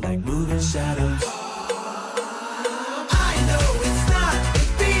moon's glow, like moving shadows. I know it's not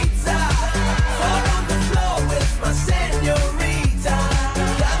Ibiza, fall on the floor with my señorita.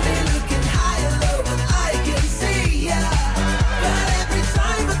 Got me looking high and low, but I can see ya. But every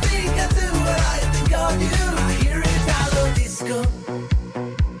time I think I do what I think of you, I hear Italo disco.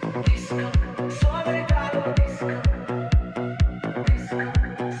 Suona Italo disco.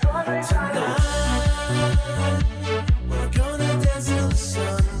 Tonight, we're gonna dance till the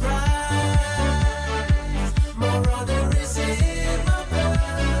sunrise. More other is in my blood.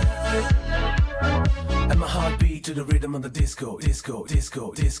 And my heart beat to the rhythm of the disco, disco,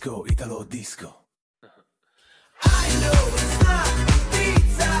 disco, disco, Italo disco. I know it's not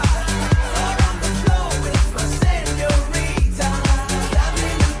pizza. Fall on the floor with my señorita. Got me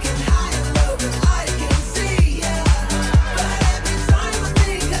looking high and low, but I can see ya. But every time I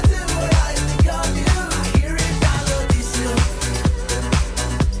think I do what I think of you, I hear Italo disco.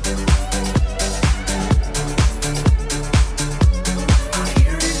 I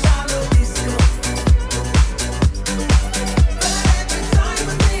hear Italo disco. But every time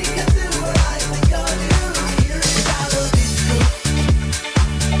I think I do what I think of you, I hear Italo disco.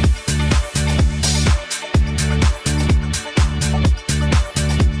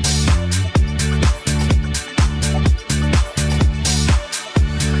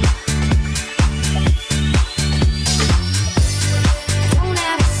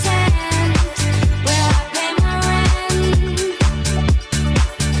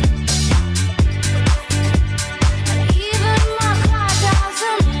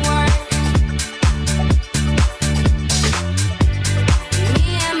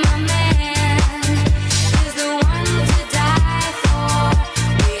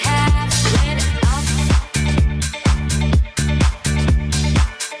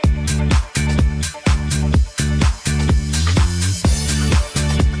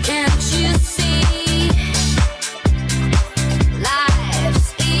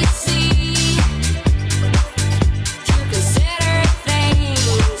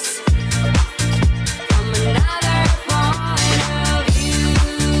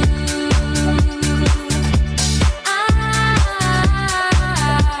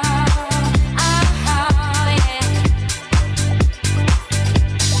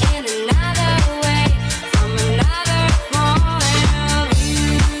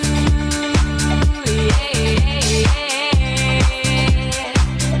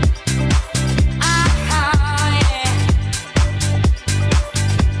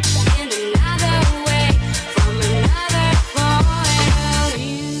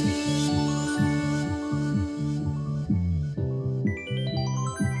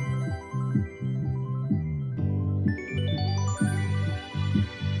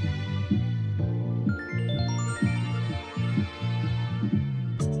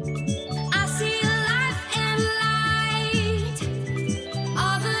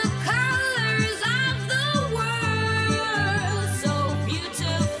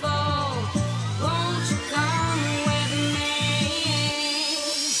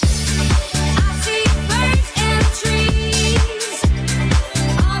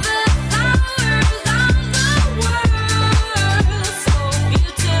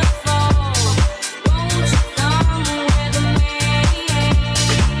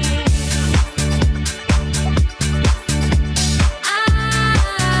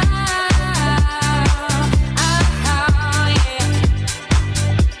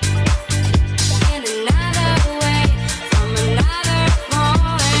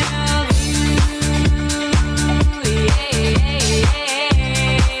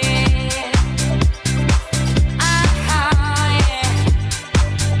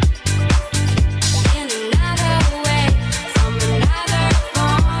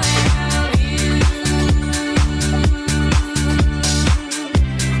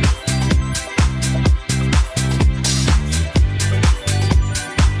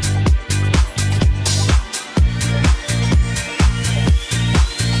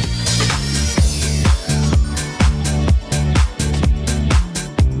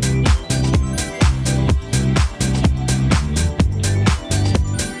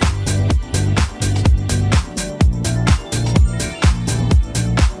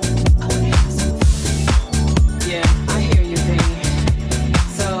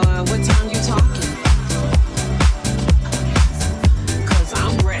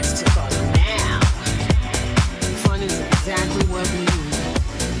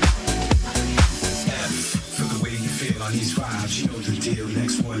 on these vibes, you know the deal.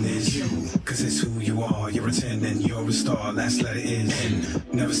 Next one is you, cause it's who you are. You're a 10 and you're a star. Last letter is N.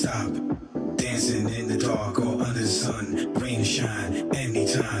 Never stop. Dancing in the dark or under the sun. Rain or shine,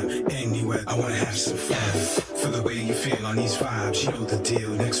 anytime, anywhere. I wanna have some fun. Feel the way you feel on these vibes, you know the deal.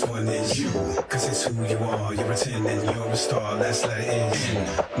 Next one is you, cause it's who you are. You're a 10 and you're a star. Last letter is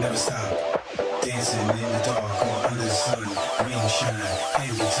N. Never stop. Dancing in the dark or under the sun. Rain or shine,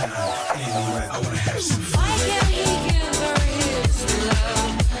 anytime, anywhere. I wanna have some fun. Why can't he give her his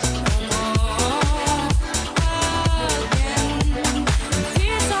love?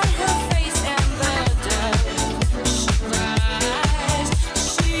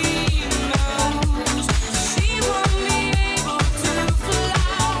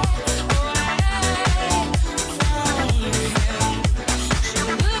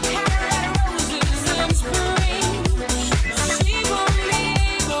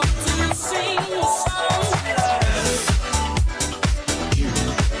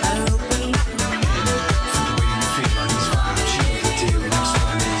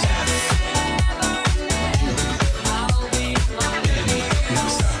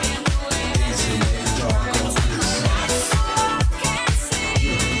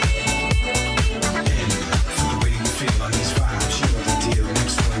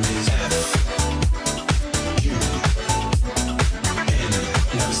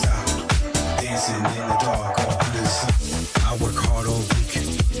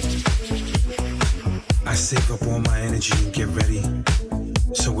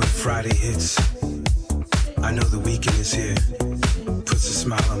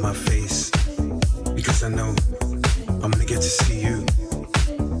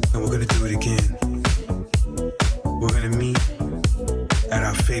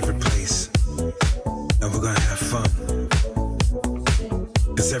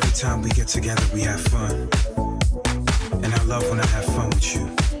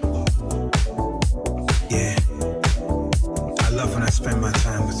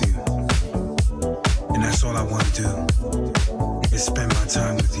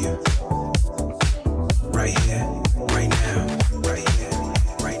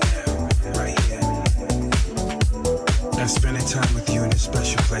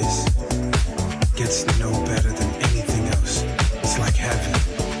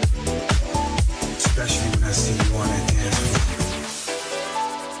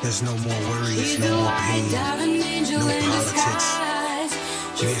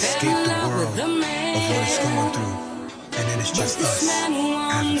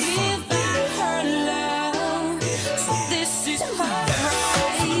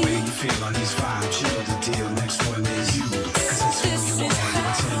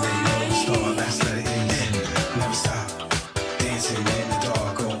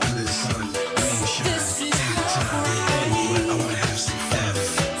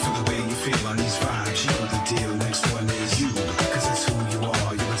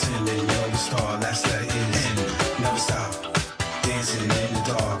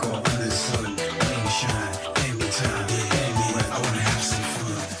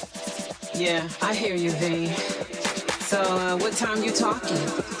 Yeah, I hear you, V. So, what time you talking?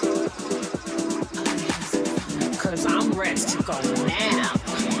 Cause I'm ready to go now.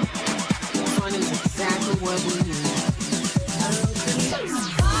 Fun is exactly what we need.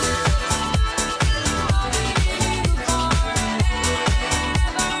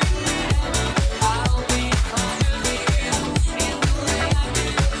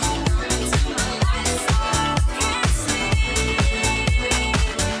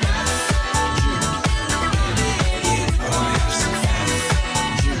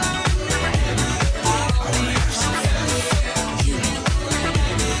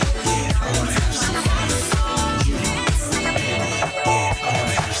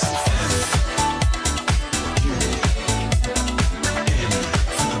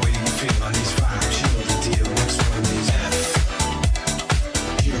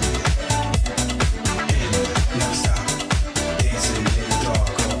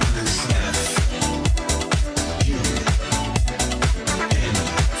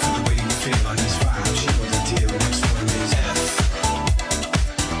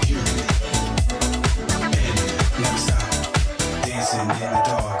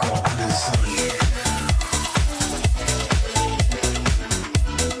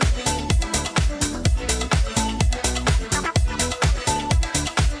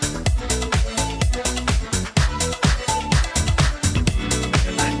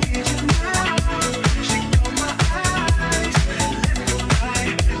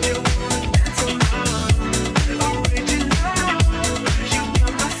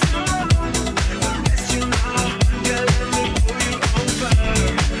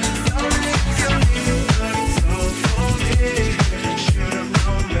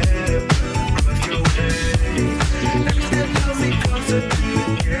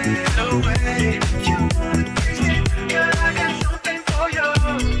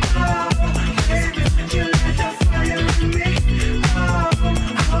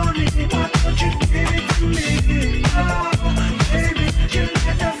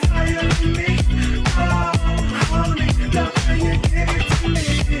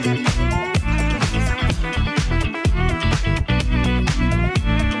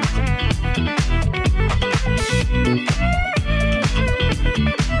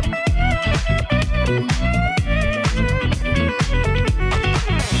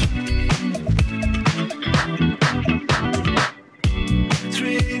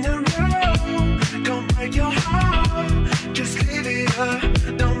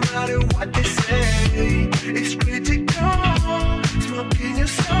 matter what they say. It's critical, smoking your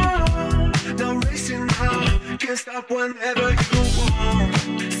soul. No racing now, can't stop whenever you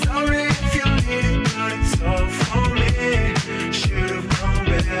want. Sorry if you need it, but it's all for me. Should've known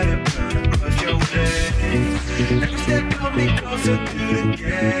better, burn across your way. Every step got me closer to the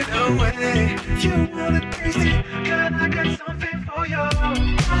getaway. You wanna taste it, girl, I got something for you.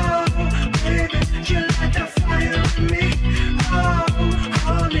 Oh, baby, you light the fire in me. Oh,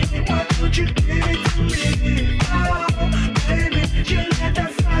 honey, why don't you give it to me? Oh, baby, you light the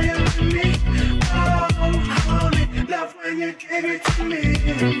fire in me. Oh, honey, love when you give it to me.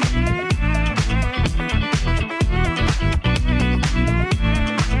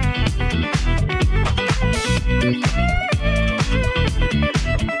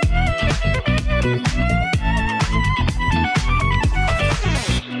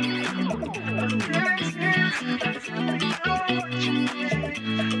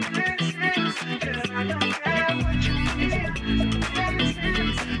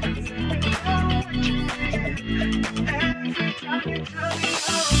 Every time you tell me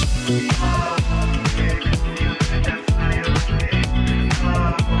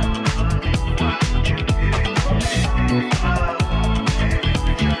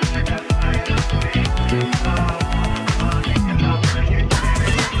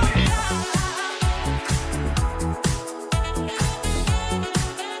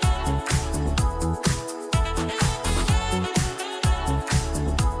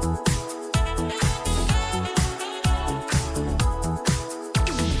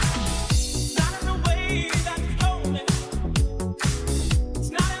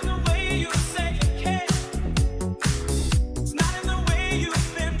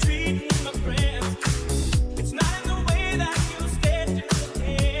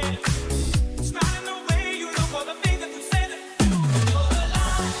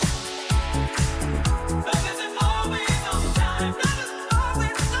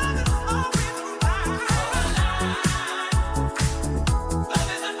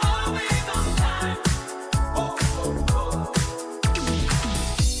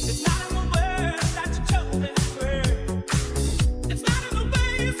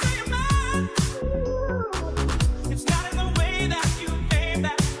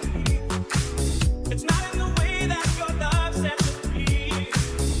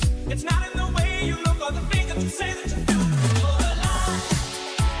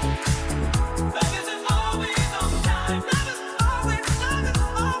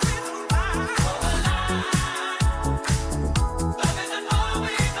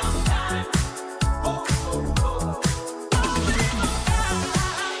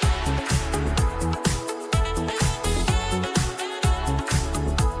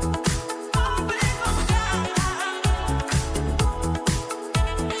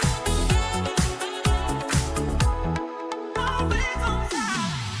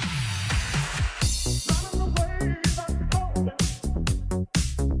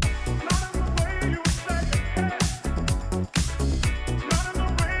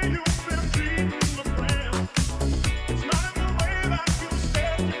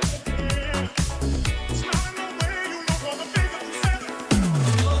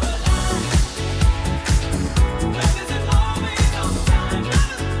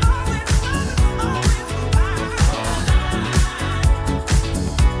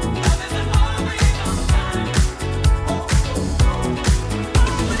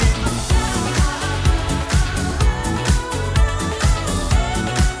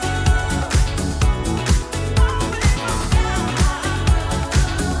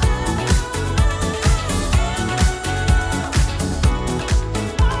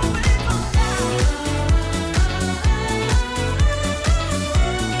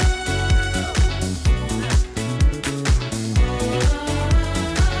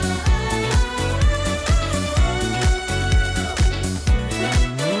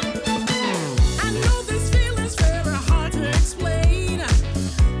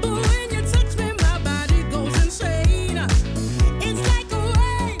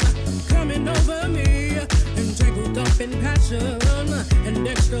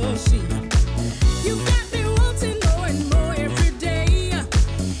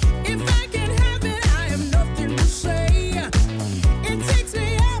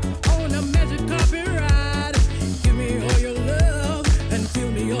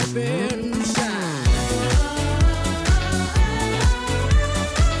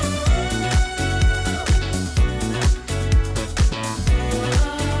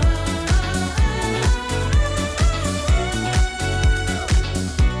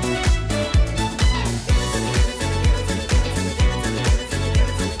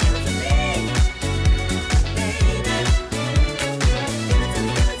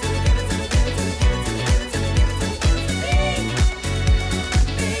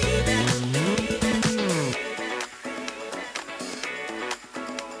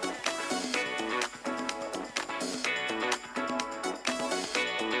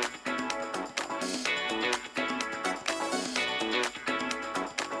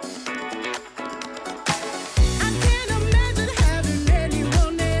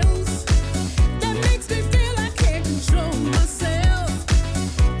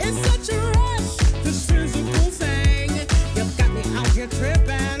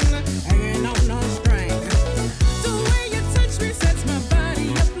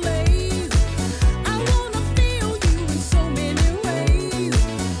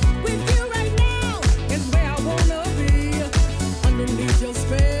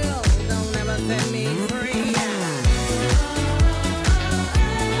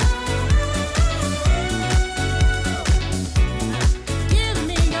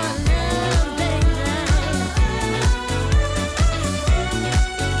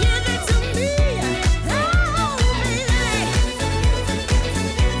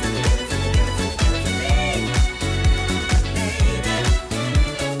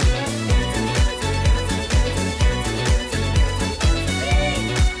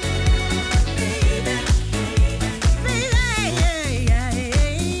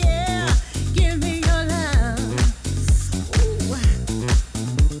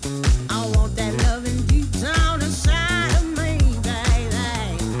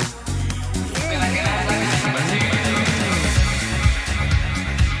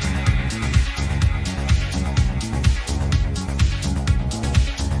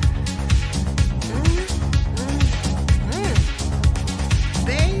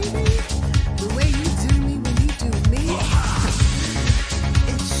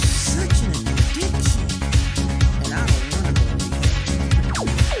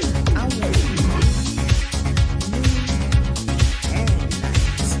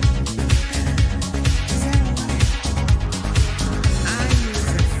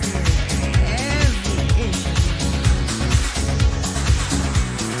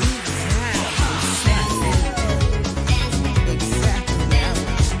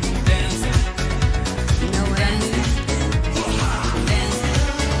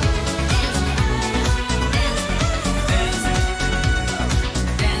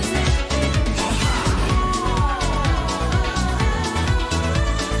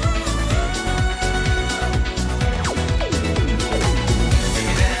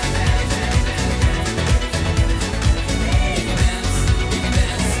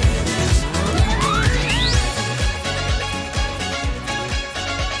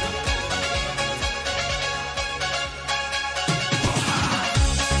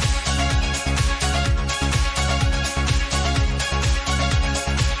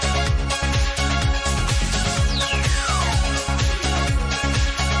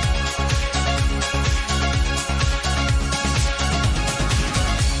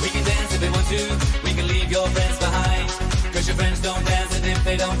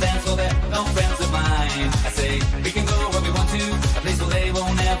they don't dance, well they're no friends of mine. I say, we can go where we want to, a place where they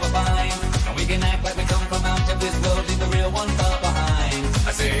won't ever find. And we can act like we come from out of this world, leave the real one far behind.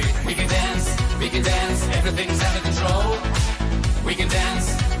 I say, we can dance, everything's out of control. We can dance,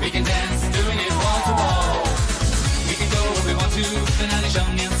 doing it wall to wall. We can go where we want to, the night is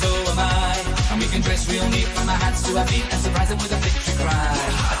young and so am I. And we can dress real neat from our hats to our feet and surprise them with a victory cry.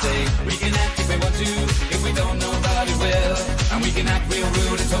 I say, we can act if we want to, if we don't nobody will. And we can act real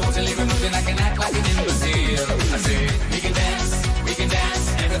rude and totally removed, and I can act like an imbecile. I say, we can dance,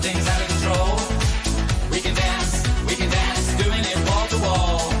 everything's out of control. We can dance, doing it wall to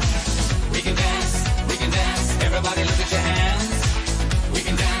wall. We can dance, everybody look at your hands. We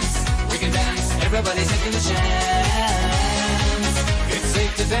can dance, everybody's taking a chance. It's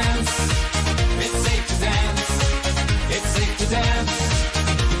safe to dance, it's safe to dance, it's safe to dance.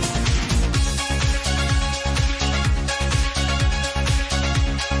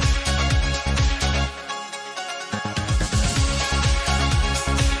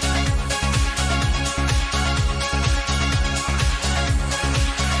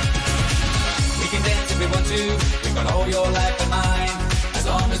 We've got all your life and mine. As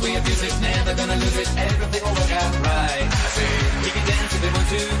long as we abuse it, never gonna lose it. Everything will work out right. I say, we can dance if we want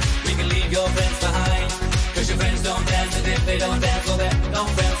to. We can leave your friends behind. Cause your friends don't dance, and if they don't dance, well they're no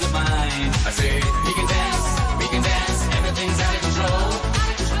friends of mine. I say, we can dance, everything's out of control.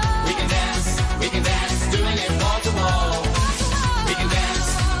 We can dance, doing it wall to wall. We can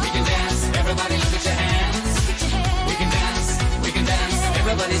dance, everybody look at your hands. We can dance,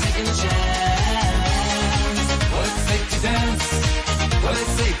 everybody's taking a chance. Well, it's safe to dance. Well,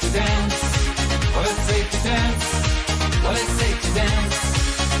 it's safe to dance. Well, it's safe to dance. Well, it's safe to dance.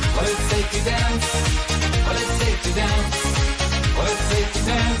 Well, it's safe to dance. Well, it's safe to dance. Well, it's safe to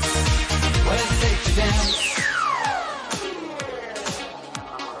dance. Well, it's safe to dance.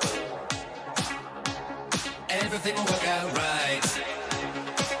 Everything will work out right.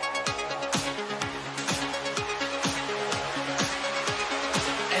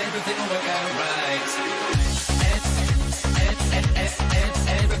 Everything will work out right.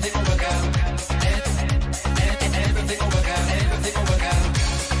 Everything will work out. Everything will work out. Everything will work out.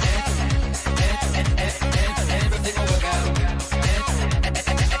 Everything will work out.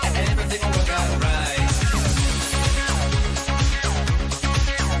 Everything will work out right.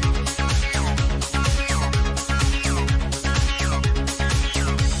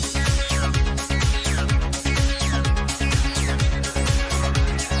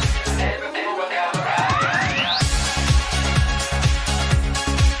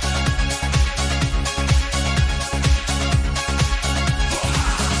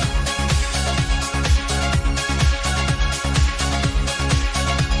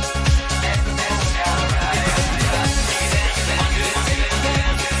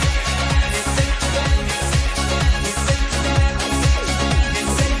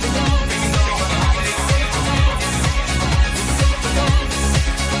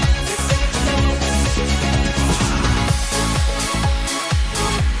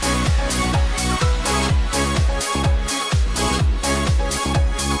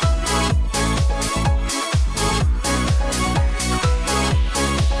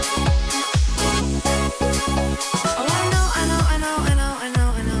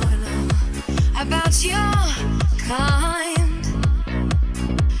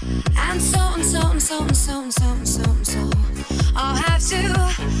 I'll have to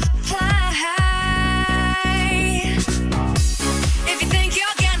play. If you think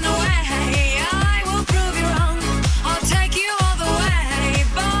you're getting away, I will prove you wrong. I'll take you all the way.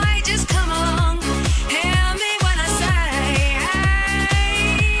 Boy, just come along. Hear me when I say, hey.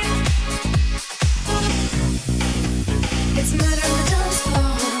 It's murder on the dance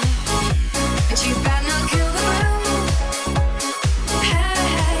floor, and you better not kill the room. Hey,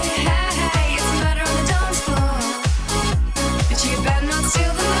 hey, hey, hey, it's murder on the dance floor, but you better not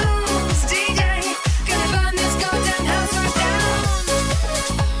steal the moves. DJ, gonna burn this goddamn house right down.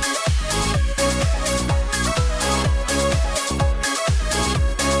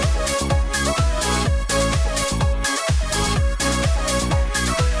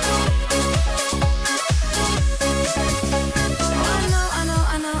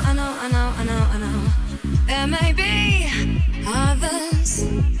 I know. There may be others,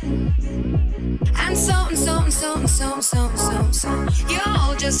 and so.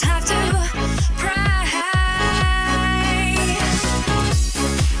 You'll just have to pray.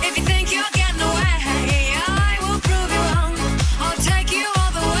 If you think you're getting away, I will prove you wrong. I'll take you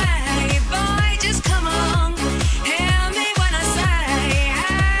all the way. Boy, just come along. Hear me when I say,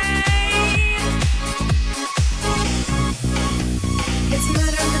 hey. It's murder.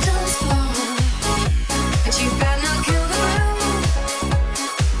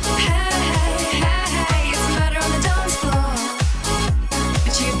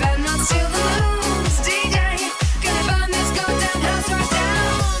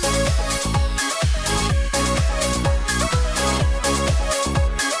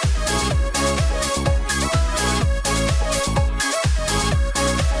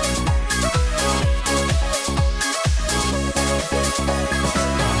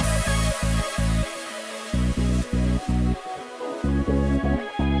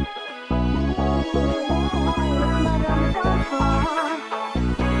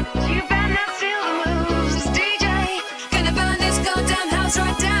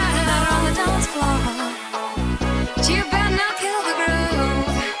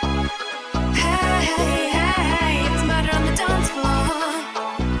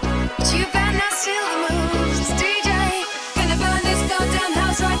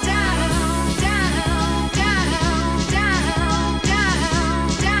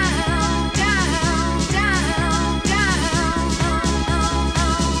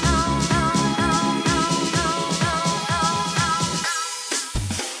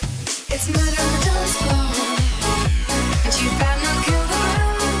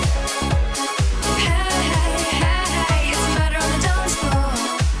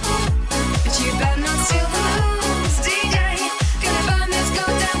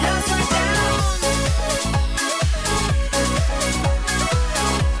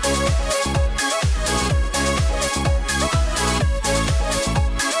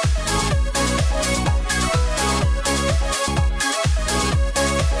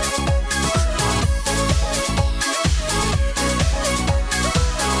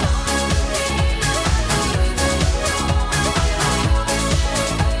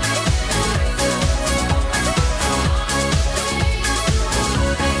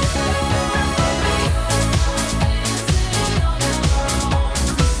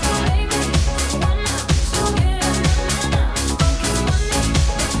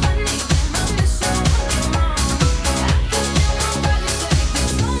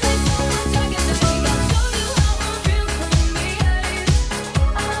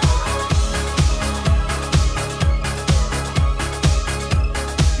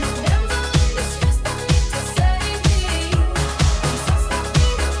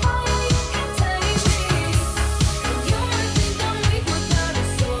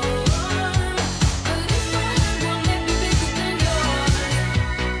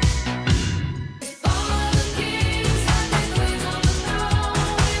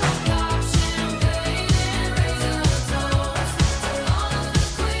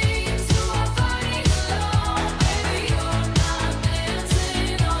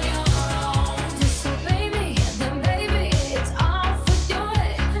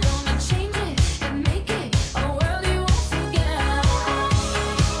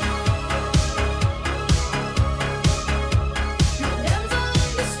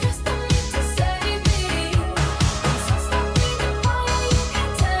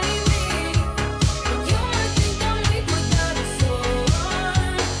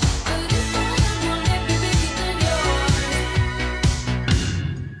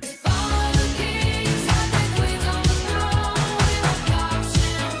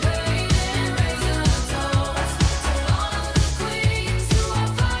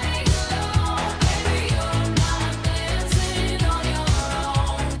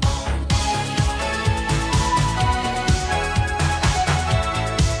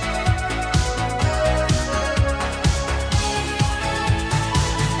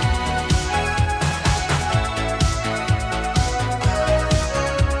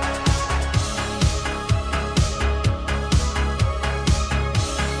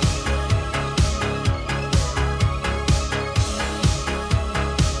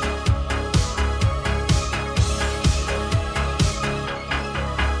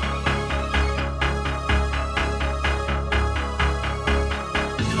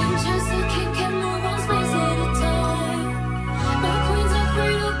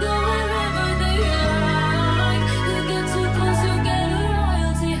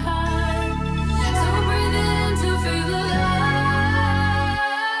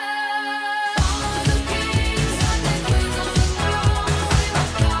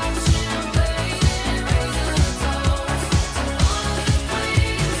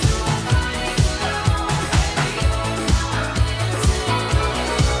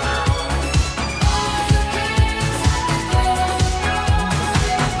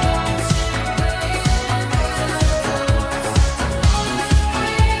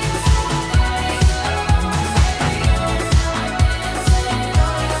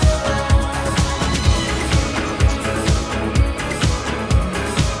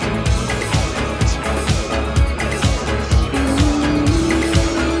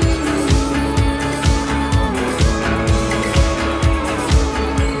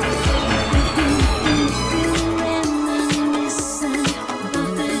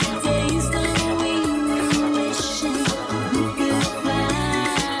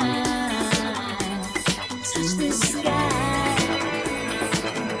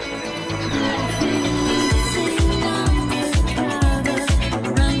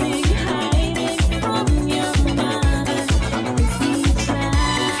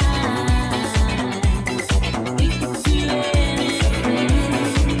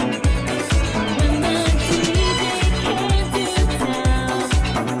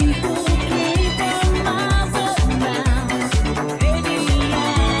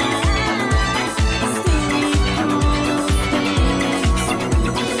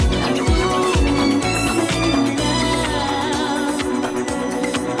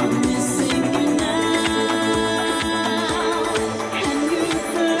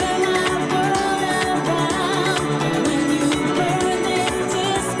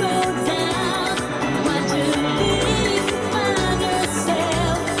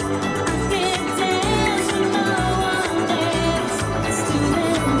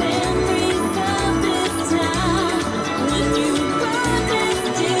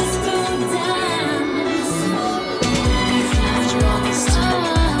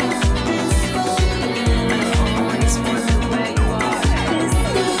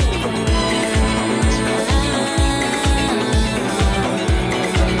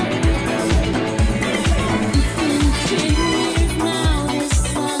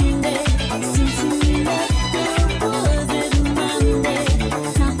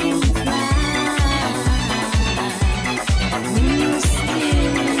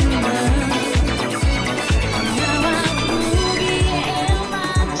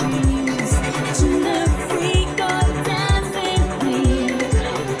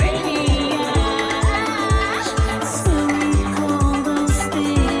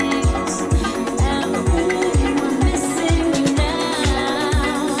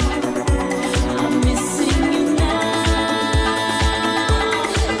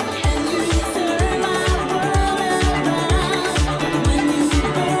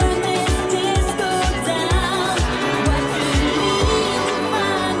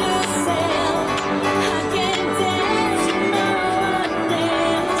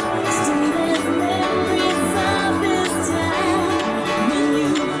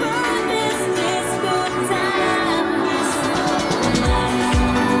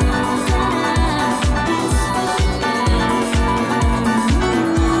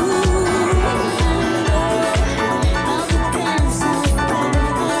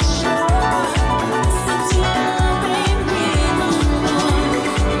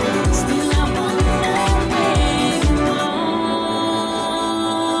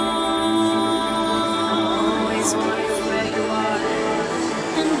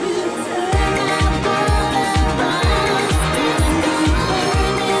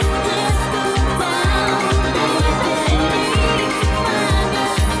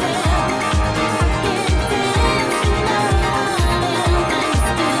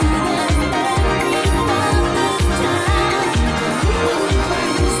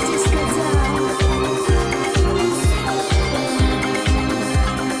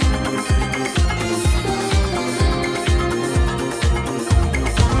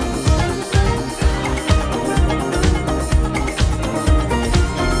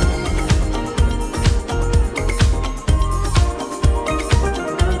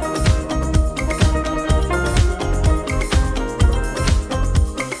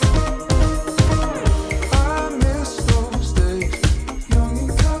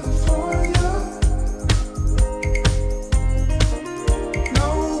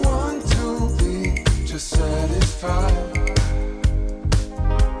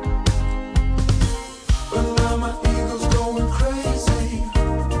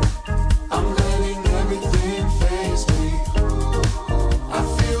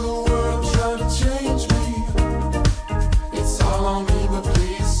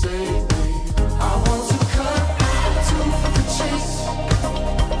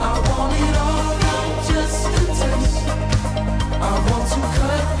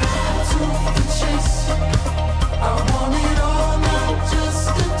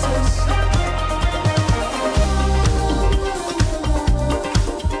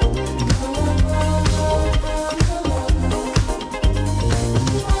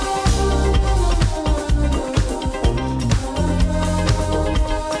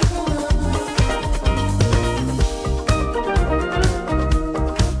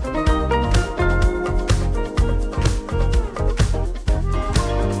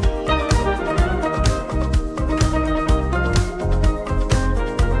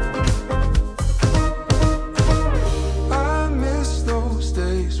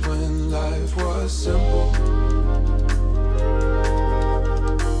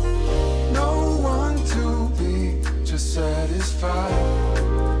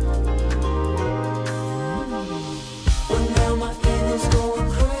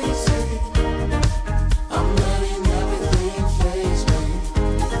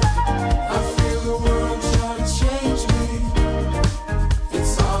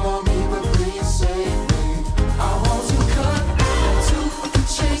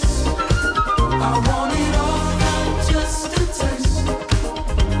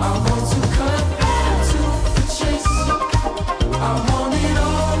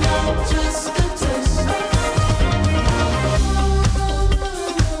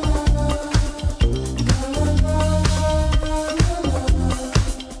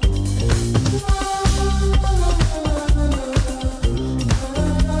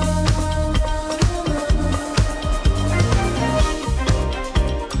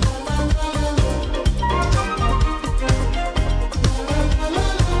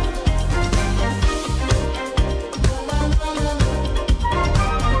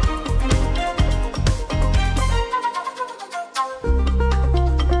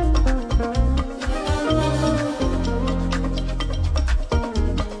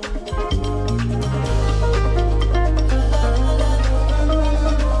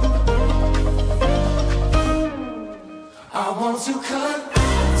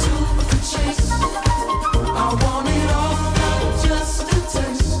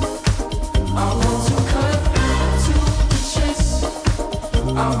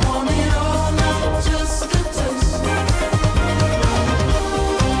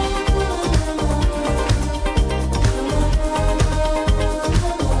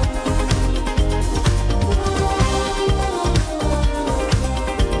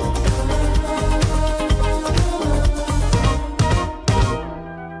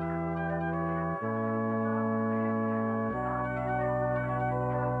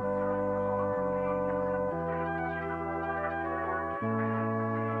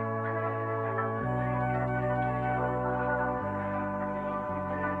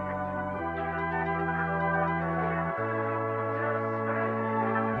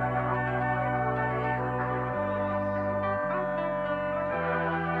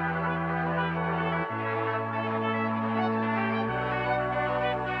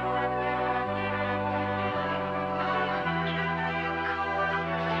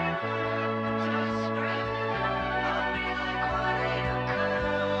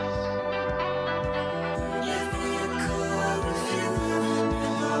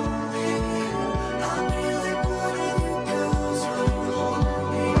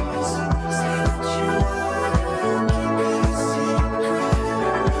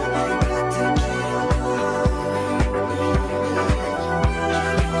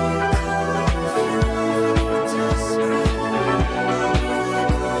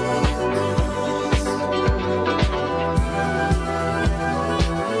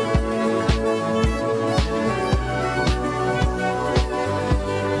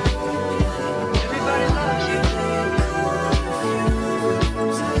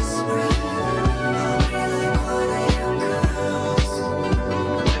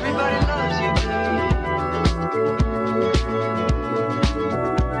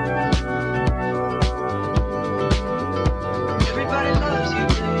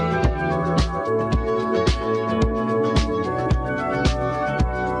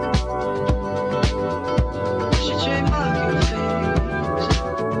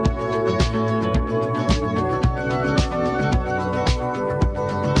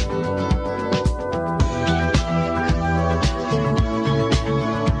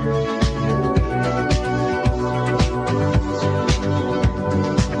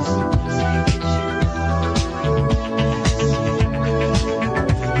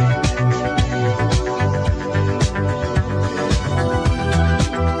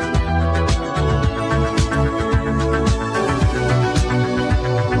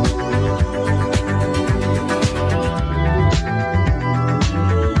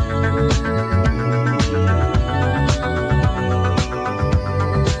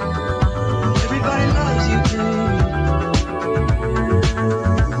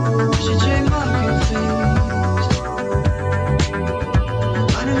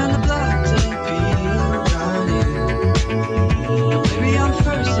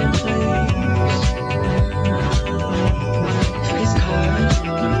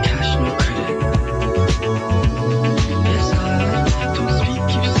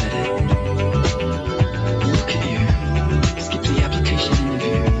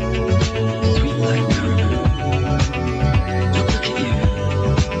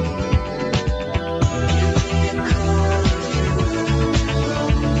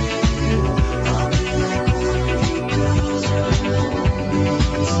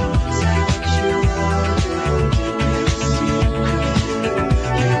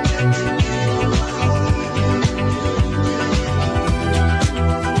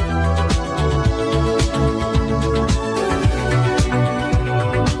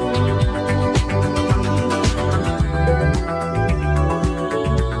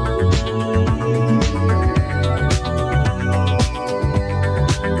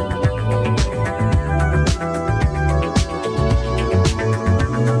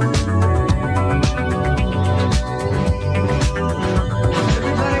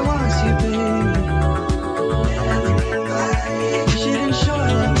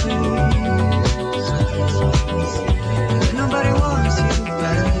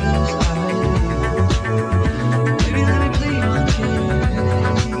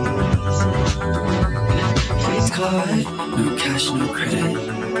 credit.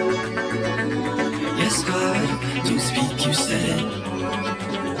 Yes, God, don't speak, you said it.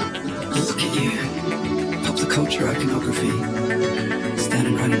 Look at you, pop the culture iconography,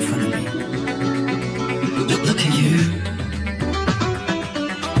 standing right in front of me. Look at you.